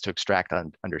use this to extract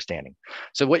understanding.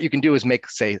 So what you can do is make,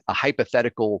 say, a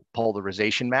hypothetical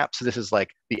polarization map. So this is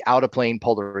like the out of plane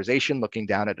polarization looking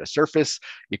down at a surface.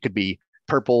 It could be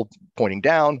purple pointing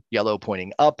down, yellow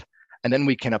pointing up. And then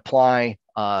we can apply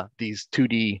these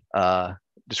 2D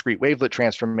discrete wavelet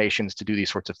transformations to do these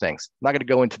sorts of things. I'm not going to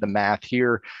go into the math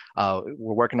here.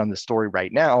 We're working on this story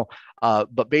right now,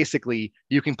 but basically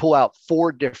you can pull out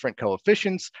 4 different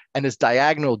coefficients, and this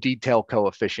diagonal detail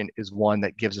coefficient is one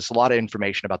that gives us a lot of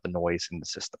information about the noise in the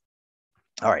system.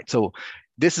 All right, so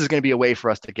this is going to be a way for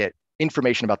us to get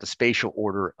information about the spatial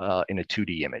order in a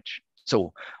 2D image.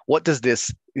 So what does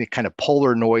this kind of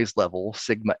polar noise level,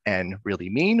 sigma n, really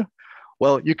mean?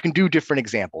 Well, you can do different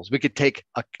examples. We could take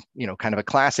a, kind of a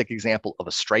classic example of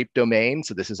a striped domain.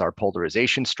 So this is our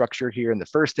polarization structure here in the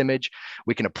first image.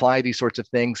 We can apply these sorts of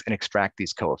things and extract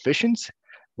these coefficients.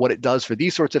 What it does for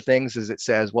these sorts of things is it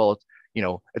says, well,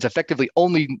 it's effectively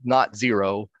only not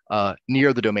zero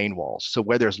near the domain walls. So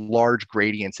where there's large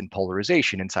gradients in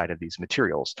polarization inside of these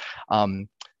materials.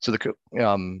 So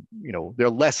they're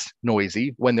less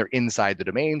noisy when they're inside the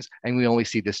domains, and we only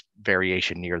see this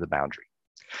variation near the boundary.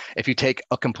 If you take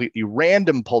a completely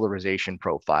random polarization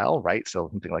profile, right, so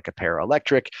something like a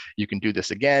ferroelectric, you can do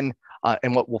this again.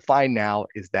 And what we'll find now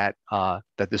is that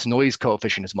that this noise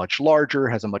coefficient is much larger,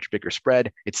 has a much bigger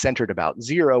spread. It's centered about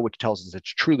 0, which tells us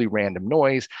it's truly random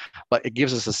noise, but it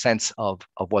gives us a sense of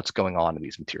what's going on in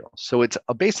these materials. So it's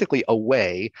basically a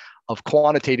way of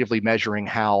quantitatively measuring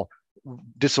how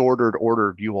disordered,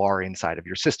 ordered you are inside of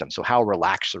your system. So how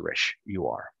relaxerish you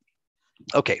are.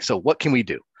 Okay, so what can we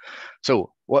do?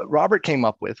 So what Robert came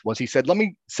up with was he said, let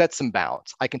me set some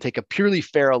bounds. I can take a purely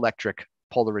ferroelectric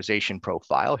polarization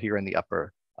profile here in the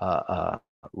upper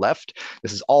left.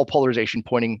 This is all polarization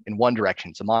pointing in one direction.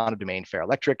 It's a monodomain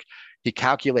ferroelectric. He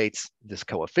calculates this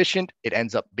coefficient. It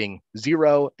ends up being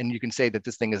 0. And you can say that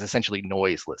this thing is essentially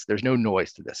noiseless. There's no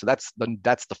noise to this. So that's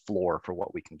the floor for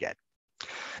what we can get.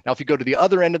 Now, if you go to the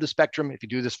other end of the spectrum, if you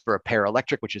do this for a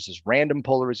ferroelectric, which is this random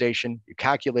polarization, you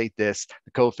calculate this,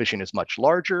 the coefficient is much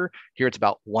larger. Here it's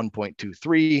about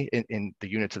 1.23 in the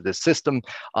units of this system.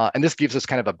 And this gives us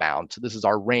kind of a bound. So this is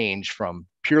our range from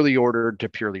purely ordered to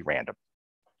purely random.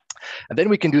 And then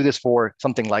we can do this for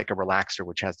something like a relaxer,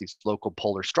 which has these local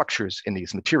polar structures in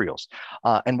these materials.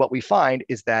 And what we find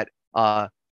is that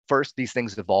first, these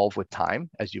things evolve with time,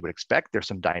 as you would expect. There's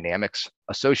some dynamics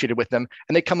associated with them,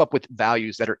 and they come up with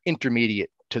values that are intermediate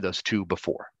to those two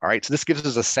before. All right, so this gives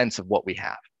us a sense of what we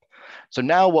have. So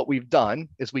now what we've done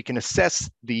is we can assess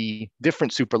the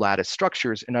different superlattice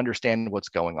structures and understand what's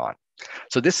going on.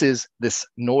 So this is this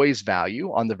noise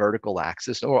value on the vertical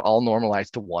axis, or all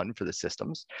normalized to 1 for the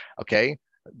systems, okay?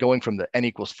 Going from the n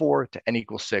equals 4 to n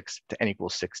equals 6 to n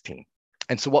equals 16.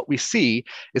 And so what we see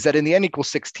is that in the n equals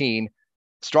 16,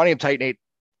 strontium titanate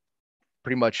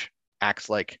pretty much acts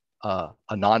like a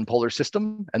nonpolar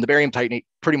system, and the barium titanate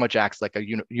pretty much acts like a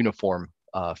uniform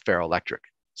ferroelectric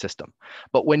system.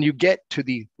 But when you get to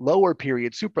the lower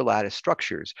period superlattice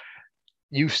structures,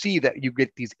 you see that you get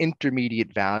these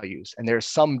intermediate values, and there's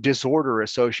some disorder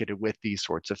associated with these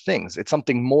sorts of things. It's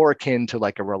something more akin to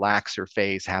like a relaxer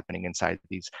phase happening inside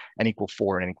these n equals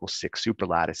 4 and n equals 6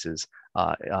 superlattices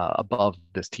above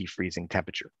this T freezing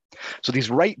temperature. So these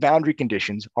right boundary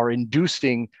conditions are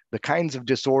inducing the kinds of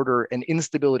disorder and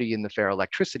instability in the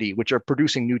ferroelectricity, which are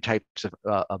producing new types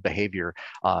of behavior.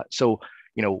 So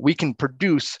we can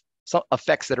produce some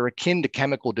effects that are akin to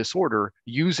chemical disorder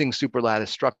using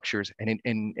superlattice structures, and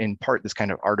in part this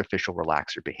kind of artificial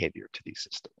relaxer behavior to these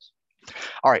systems.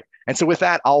 All right, and so with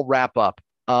that, I'll wrap up.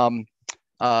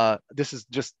 This is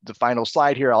just the final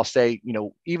slide here. I'll say,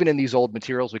 even in these old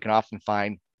materials, we can often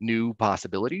find new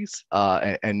possibilities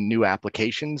and new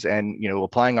applications, and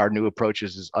applying our new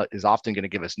approaches is often going to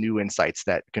give us new insights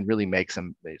that can really make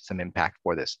some impact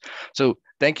for this. So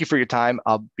thank you for your time.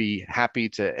 I'll be happy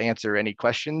to answer any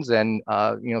questions, and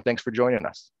thanks for joining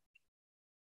us.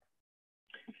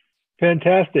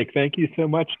 Fantastic. Thank you so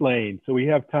much, Lane. So we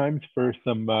have times for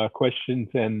some questions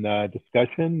and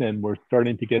discussion, and we're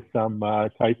starting to get some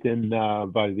typed in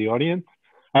by the audience.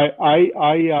 I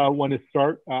want to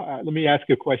start. Let me ask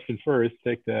a question first.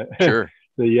 Take the Sure.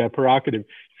 the prerogative.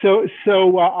 So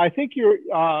I think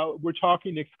we're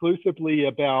talking exclusively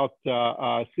about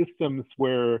systems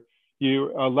where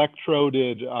you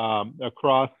electroded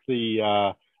across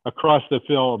the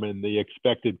film in the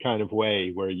expected kind of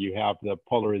way, where you have the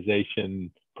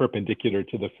polarization perpendicular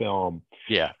to the film.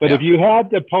 Yeah. But Yeah. if you had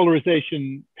the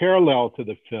polarization parallel to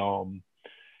the film,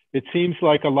 it seems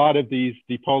like a lot of these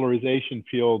depolarization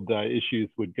field issues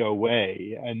would go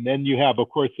away. And then you have, of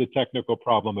course, the technical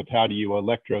problem of how do you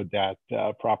electrode that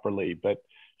properly. But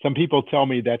some people tell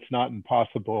me that's not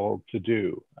impossible to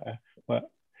do.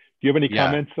 Do you have any Yeah.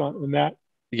 comments on that?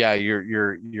 Yeah,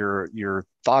 your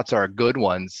thoughts are good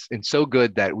ones, and so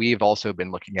good that we've also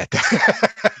been looking at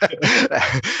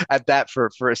that at that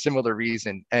for a similar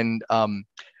reason. And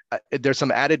there's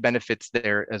some added benefits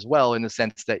there as well, in the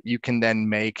sense that you can then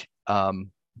make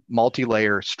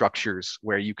multi-layer structures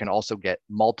where you can also get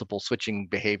multiple switching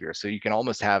behavior. So you can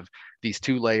almost have these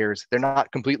two layers. They're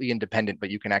not completely independent, but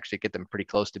you can actually get them pretty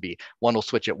close to be. One will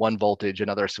switch at one voltage,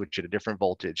 another switch at a different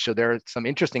voltage. So there are some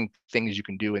interesting things you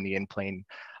can do in the in-plane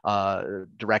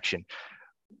direction.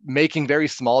 Making very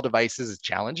small devices is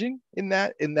challenging in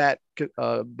that,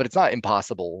 but it's not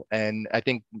impossible. And I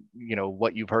think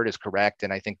what you've heard is correct,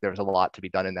 and I think there's a lot to be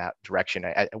done in that direction.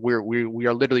 We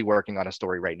are literally working on a to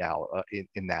right now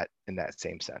in that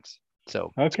same sense.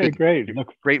 So okay, great.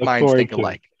 Great minds think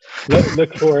alike.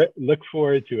 Look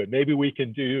forward to it. Maybe we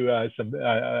can do some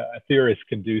theorists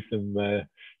can do some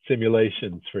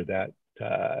simulations for that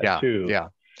too. Yeah.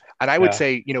 And I would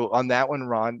say, on that one,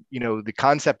 Ron, the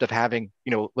concept of having,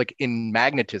 like in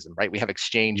magnetism, right? We have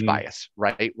exchange bias,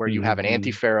 right? Where you have an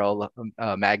anti-ferro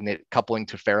magnet coupling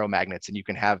to ferromagnets, and you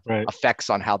can have effects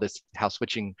on how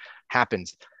switching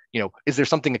happens. Is there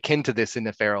something akin to this in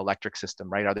the ferroelectric system,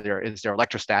 right? Is there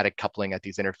electrostatic coupling at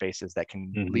these interfaces that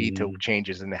can lead to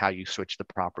changes in how you switch the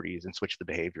properties and switch the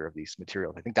behavior of these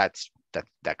materials? I think that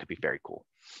could be very cool.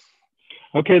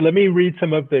 Okay, let me read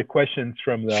some of the questions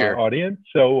from the audience.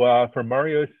 So for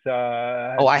Marius.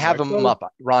 I have them up,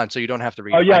 Ron, so you don't have to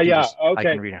read them. Yeah. Okay. I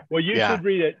can read it. Well, you should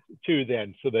read it too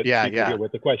then, so that people hear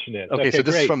what the question is. Okay, so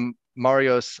this is from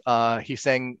Marius. He's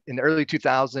saying in the early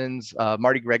 2000s,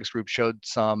 Marty Gregg's group showed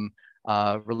some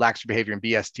relaxed behavior in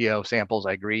BaTiO samples.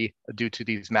 I agree, due to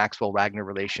these Maxwell-Wagner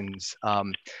relations.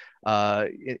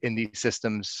 In these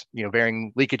systems,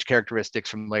 varying leakage characteristics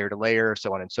from layer to layer,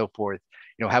 so on and so forth.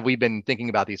 Have we been thinking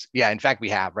about these? Yeah, in fact, we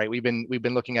have, right? We've been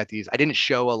looking at these. I didn't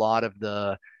show a lot of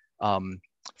the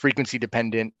frequency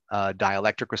dependent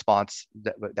dielectric response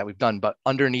that we've done, but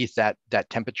underneath that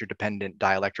temperature dependent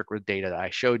dielectric data that I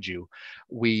showed you,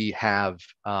 we have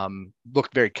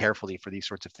looked very carefully for these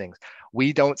sorts of things.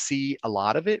 We don't see a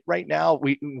lot of it right now.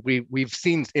 We've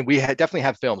seen, and we definitely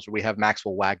have films where we have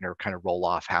Maxwell-Wagner kind of roll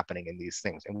off happening in these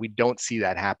things, and we don't see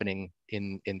that happening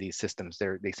in these systems.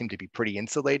 They seem to be pretty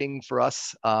insulating for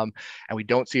us, and we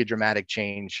don't see a dramatic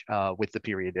change with the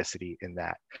periodicity in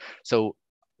that. So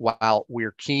while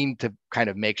we're keen to kind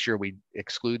of make sure we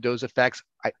exclude those effects,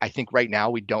 I think right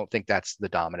now we don't think that's the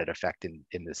dominant effect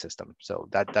in the system. So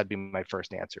that'd be my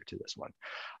first answer to this one.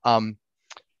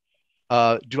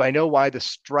 Do I know why the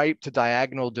stripe to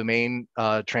diagonal domain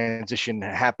transition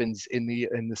happens in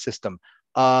the system?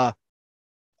 Off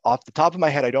the top of my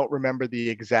head, I don't remember the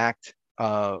exact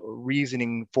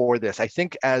reasoning for this. I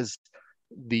think as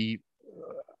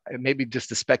maybe just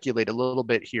to speculate a little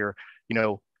bit here,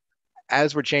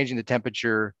 as we're changing the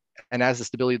temperature and as the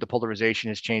stability of the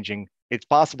polarization is changing, it's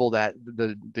possible that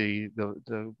the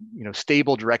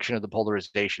stable direction of the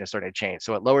polarization is starting to change.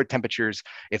 So at lower temperatures,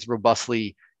 it's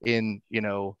robustly in a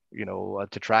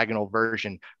tetragonal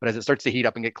version, but as it starts to heat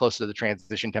up and get closer to the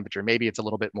transition temperature, maybe it's a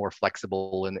little bit more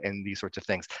flexible in these sorts of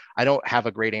things. I don't have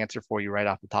a great answer for you right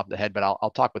off the top of the head, but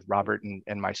I'll talk with Robert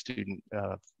and my student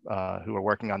who are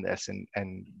working on this,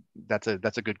 and that's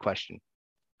a good question.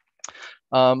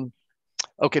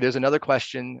 Okay, there's another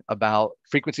question about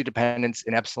frequency dependence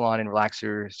in epsilon and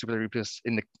relaxer superlipus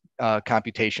in the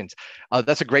computations.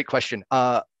 That's a great question.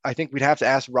 I think we'd have to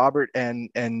ask Robert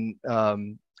and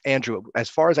Andrew. As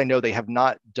far as I know, they have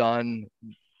not done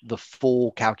the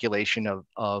full calculation of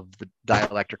the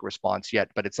dielectric response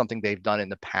yet, but it's something they've done in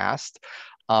the past.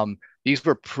 These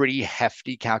were pretty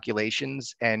hefty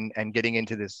calculations, and getting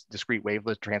into this discrete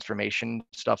wavelet transformation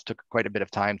stuff took quite a bit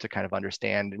of time to kind of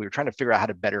understand. We were trying to figure out how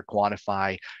to better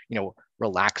quantify,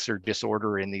 relaxer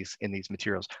disorder in these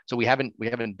materials. So we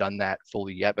haven't done that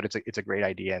fully yet, but it's a great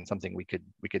idea and something we could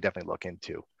definitely look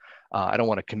into. I don't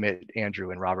want to commit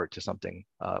Andrew and Robert to something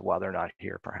while they're not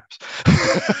here, perhaps.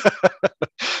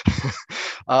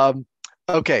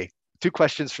 Okay, 2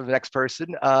 questions from the next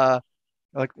person.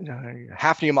 Like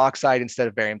hafnium oxide instead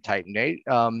of barium titanate.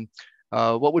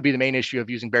 What would be the main issue of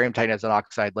using barium titanate as an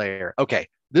oxide layer? Okay,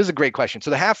 this is a great question. So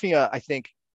the hafnia, I think,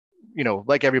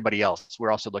 like everybody else,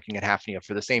 we're also looking at hafnia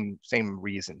for the same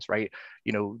reasons, right?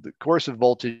 The coercive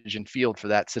voltage and field for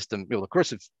that system, the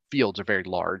coercive fields are very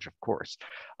large, of course.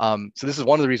 So this is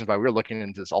one of the reasons why we're looking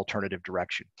into this alternative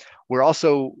direction. We're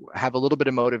also have a little bit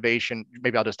of motivation.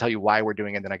 Maybe I'll just tell you why we're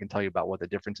doing it, and then I can tell you about what the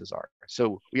differences are.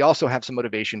 So we also have some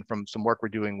motivation from some work we're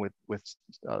doing with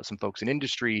some folks in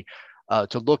industry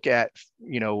to look at,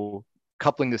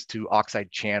 coupling this to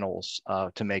oxide channels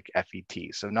to make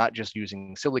FET. So not just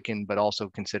using silicon, but also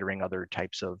considering other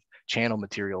types of channel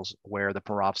materials where the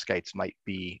perovskites might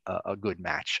be a good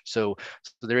match. So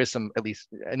there is some at least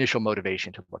initial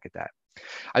motivation to look at that.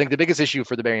 I think the biggest issue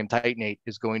for the barium titanate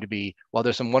is going to be, while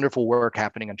there's some wonderful work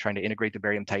happening on trying to integrate the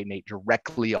barium titanate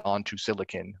directly onto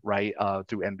silicon, right,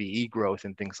 through MBE growth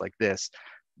and things like this,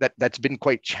 that's been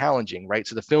quite challenging, right?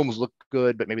 So the films look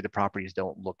good, but maybe the properties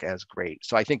don't look as great.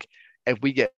 So I think if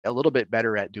we get a little bit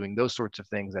better at doing those sorts of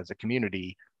things as a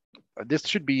community, this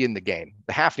should be in the game.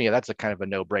 The hafnia, that's a kind of a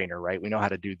no-brainer, right? We know how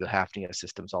to do the hafnia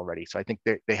systems already. So I think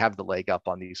they have the leg up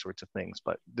on these sorts of things,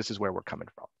 but this is where we're coming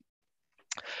from.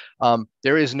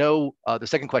 There is no, the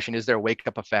second question, is there a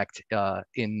wake-up effect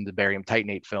in the barium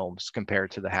titanate films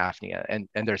compared to the hafnia? And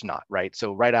there's not, right?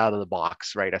 So right out of the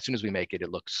box, right, as soon as we make it,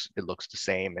 it looks the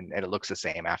same, and it looks the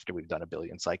same after we've done 1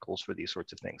 billion cycles for these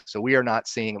sorts of things. So we are not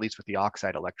seeing, at least with the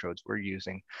oxide electrodes we're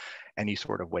using, any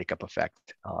sort of wake-up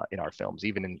effect in our films,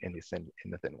 even in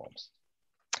the thin ones.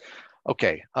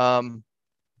 Okay.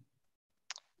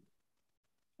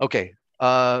 Okay.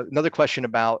 Another question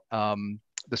about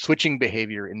the switching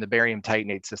behavior in the barium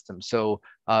titanate system. So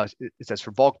it says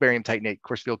for bulk barium titanate,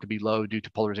 course field could be low due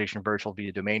to polarization reversal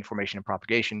via domain formation and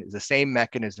propagation. Is the same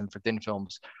mechanism for thin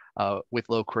films with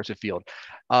low coercive field?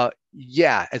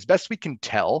 Yeah, as best we can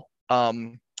tell,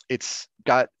 it's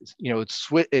got,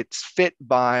 it's fit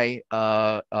by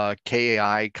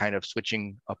KAI kind of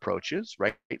switching approaches,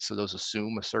 right? So those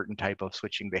assume a certain type of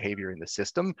switching behavior in the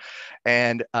system.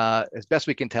 And as best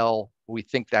we can tell, we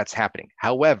think that's happening.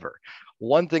 However,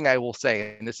 one thing I will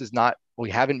say, and this is not, we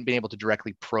haven't been able to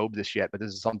directly probe this yet, but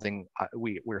this is something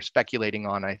we're speculating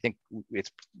on. I think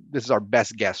this is our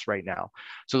best guess right now.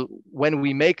 So when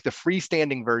we make the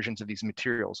freestanding versions of these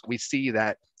materials, we see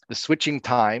that the switching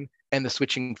time and the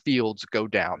switching fields go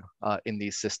down in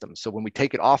these systems. So when we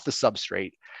take it off the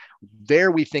substrate, there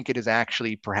we think it is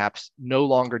actually perhaps no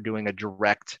longer doing a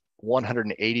direct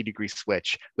 180-degree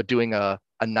switch, but doing a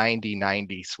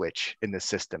 90-90 switch in the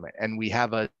system. And we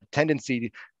have a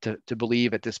tendency to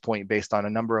believe at this point, based on a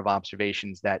number of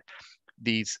observations, that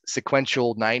these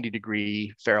sequential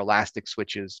 90-degree ferroelastic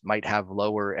switches might have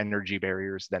lower energy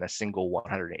barriers than a single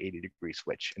 180-degree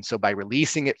switch. And so by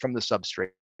releasing it from the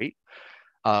substrate,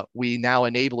 we now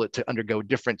enable it to undergo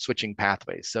different switching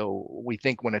pathways. So we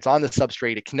think when it's on the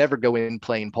substrate, it can never go in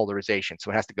plane polarization.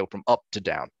 So it has to go from up to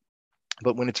down.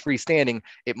 But when it's freestanding,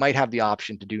 it might have the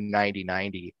option to do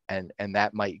 90-90, and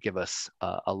that might give us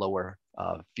a lower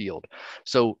field.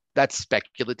 So that's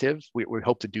speculative. We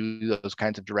hope to do those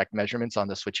kinds of direct measurements on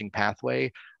the switching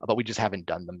pathway, but we just haven't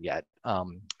done them yet.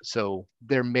 So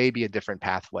there may be a different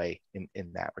pathway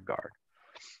in that regard.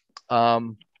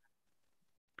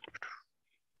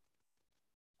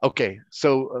 Okay,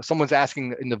 so someone's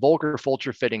asking, in the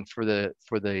Volcker-Fulcher fitting for the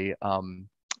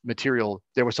material,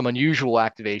 there were some unusual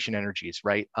activation energies,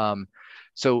 right?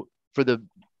 So for the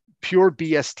pure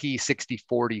BST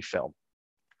 6040 film,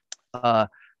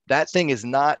 that thing is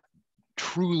not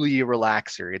truly a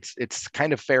relaxer. It's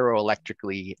kind of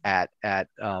ferroelectrically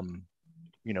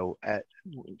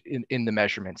in the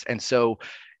measurements, and so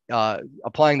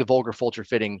applying the Volcker-Fulcher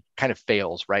fitting kind of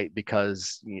fails, right?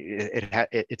 Because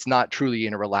it's not truly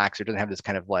in a relaxer. It doesn't have this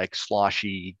kind of like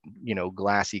sloshy,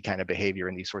 glassy kind of behavior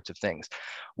and these sorts of things.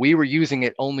 We were using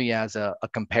it only as a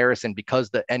comparison because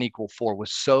the N=4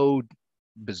 was so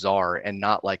bizarre and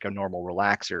not like a normal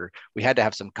relaxer. We had to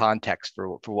have some context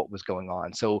for what was going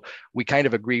on. So we kind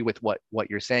of agree with what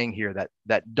you're saying here,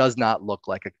 that does not look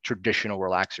like a traditional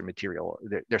relaxer material.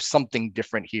 There's something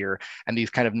different here, and these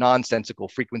kind of nonsensical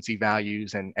frequency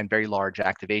values and very large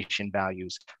activation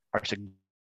values are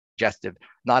suggestive,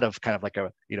 not of kind of like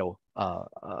a,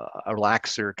 a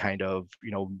relaxer kind of,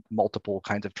 multiple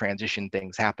kinds of transition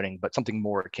things happening, but something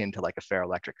more akin to like a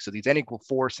ferroelectric. So these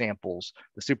N=4 samples,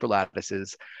 the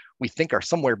superlattices, we think are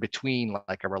somewhere between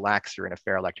like a relaxer and a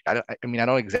ferroelectric. I mean, I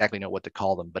don't exactly know what to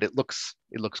call them, but it looks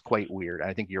quite weird.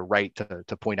 I think you're right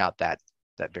to point out that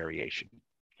variation.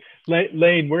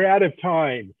 Lane, we're out of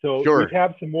time, so Sure. we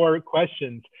have some more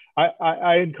questions.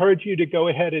 I encourage you to go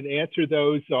ahead and answer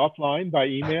those offline by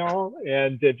email,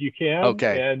 and if you can.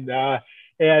 Okay.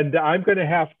 And I'm going to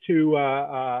have to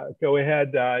go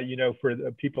ahead. For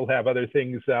the people have other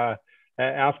things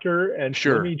after. And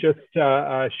sure. Let me just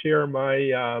share my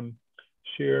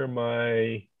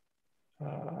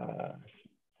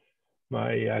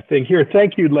thing here.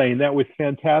 Thank you, Lane. That was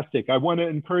fantastic. I want to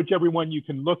encourage everyone, you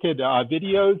can look at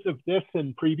videos of this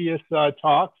and previous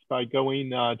talks by going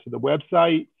to the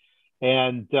website,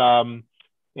 and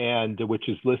which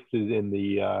is listed in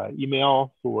the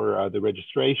email for the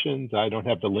registrations. I don't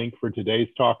have the link for today's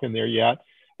talk in there yet.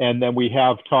 And then we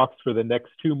have talks for the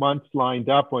next 2 months lined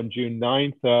up. On June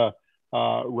 9th,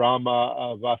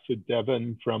 Rama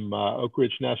Vasudevan from Oak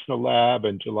Ridge National Lab,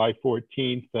 and July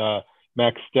 14th,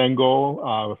 Max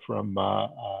Stengel from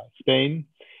Spain.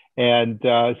 And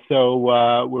so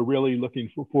we're really looking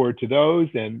forward to those.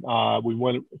 And we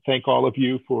want to thank all of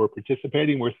you for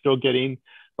participating. We're still getting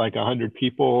like 100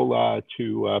 people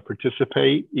to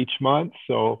participate each month.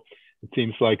 So it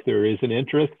seems like there is an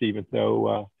interest, even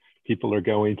though people are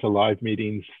going to live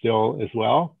meetings still as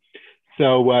well.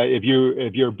 So if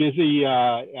you're busy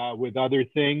with other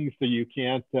things, so you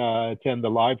can't attend the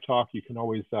live talk, you can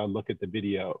always look at the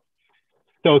video.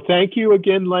 So thank you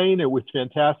again, Lane. It was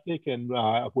fantastic. And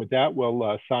with that,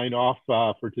 we'll sign off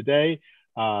for today.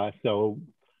 So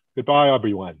goodbye,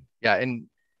 everyone. Yeah, and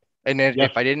then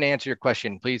if I didn't answer your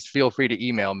question, please feel free to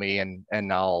email me, and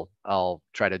I'll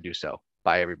try to do so.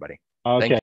 Bye, everybody. Okay.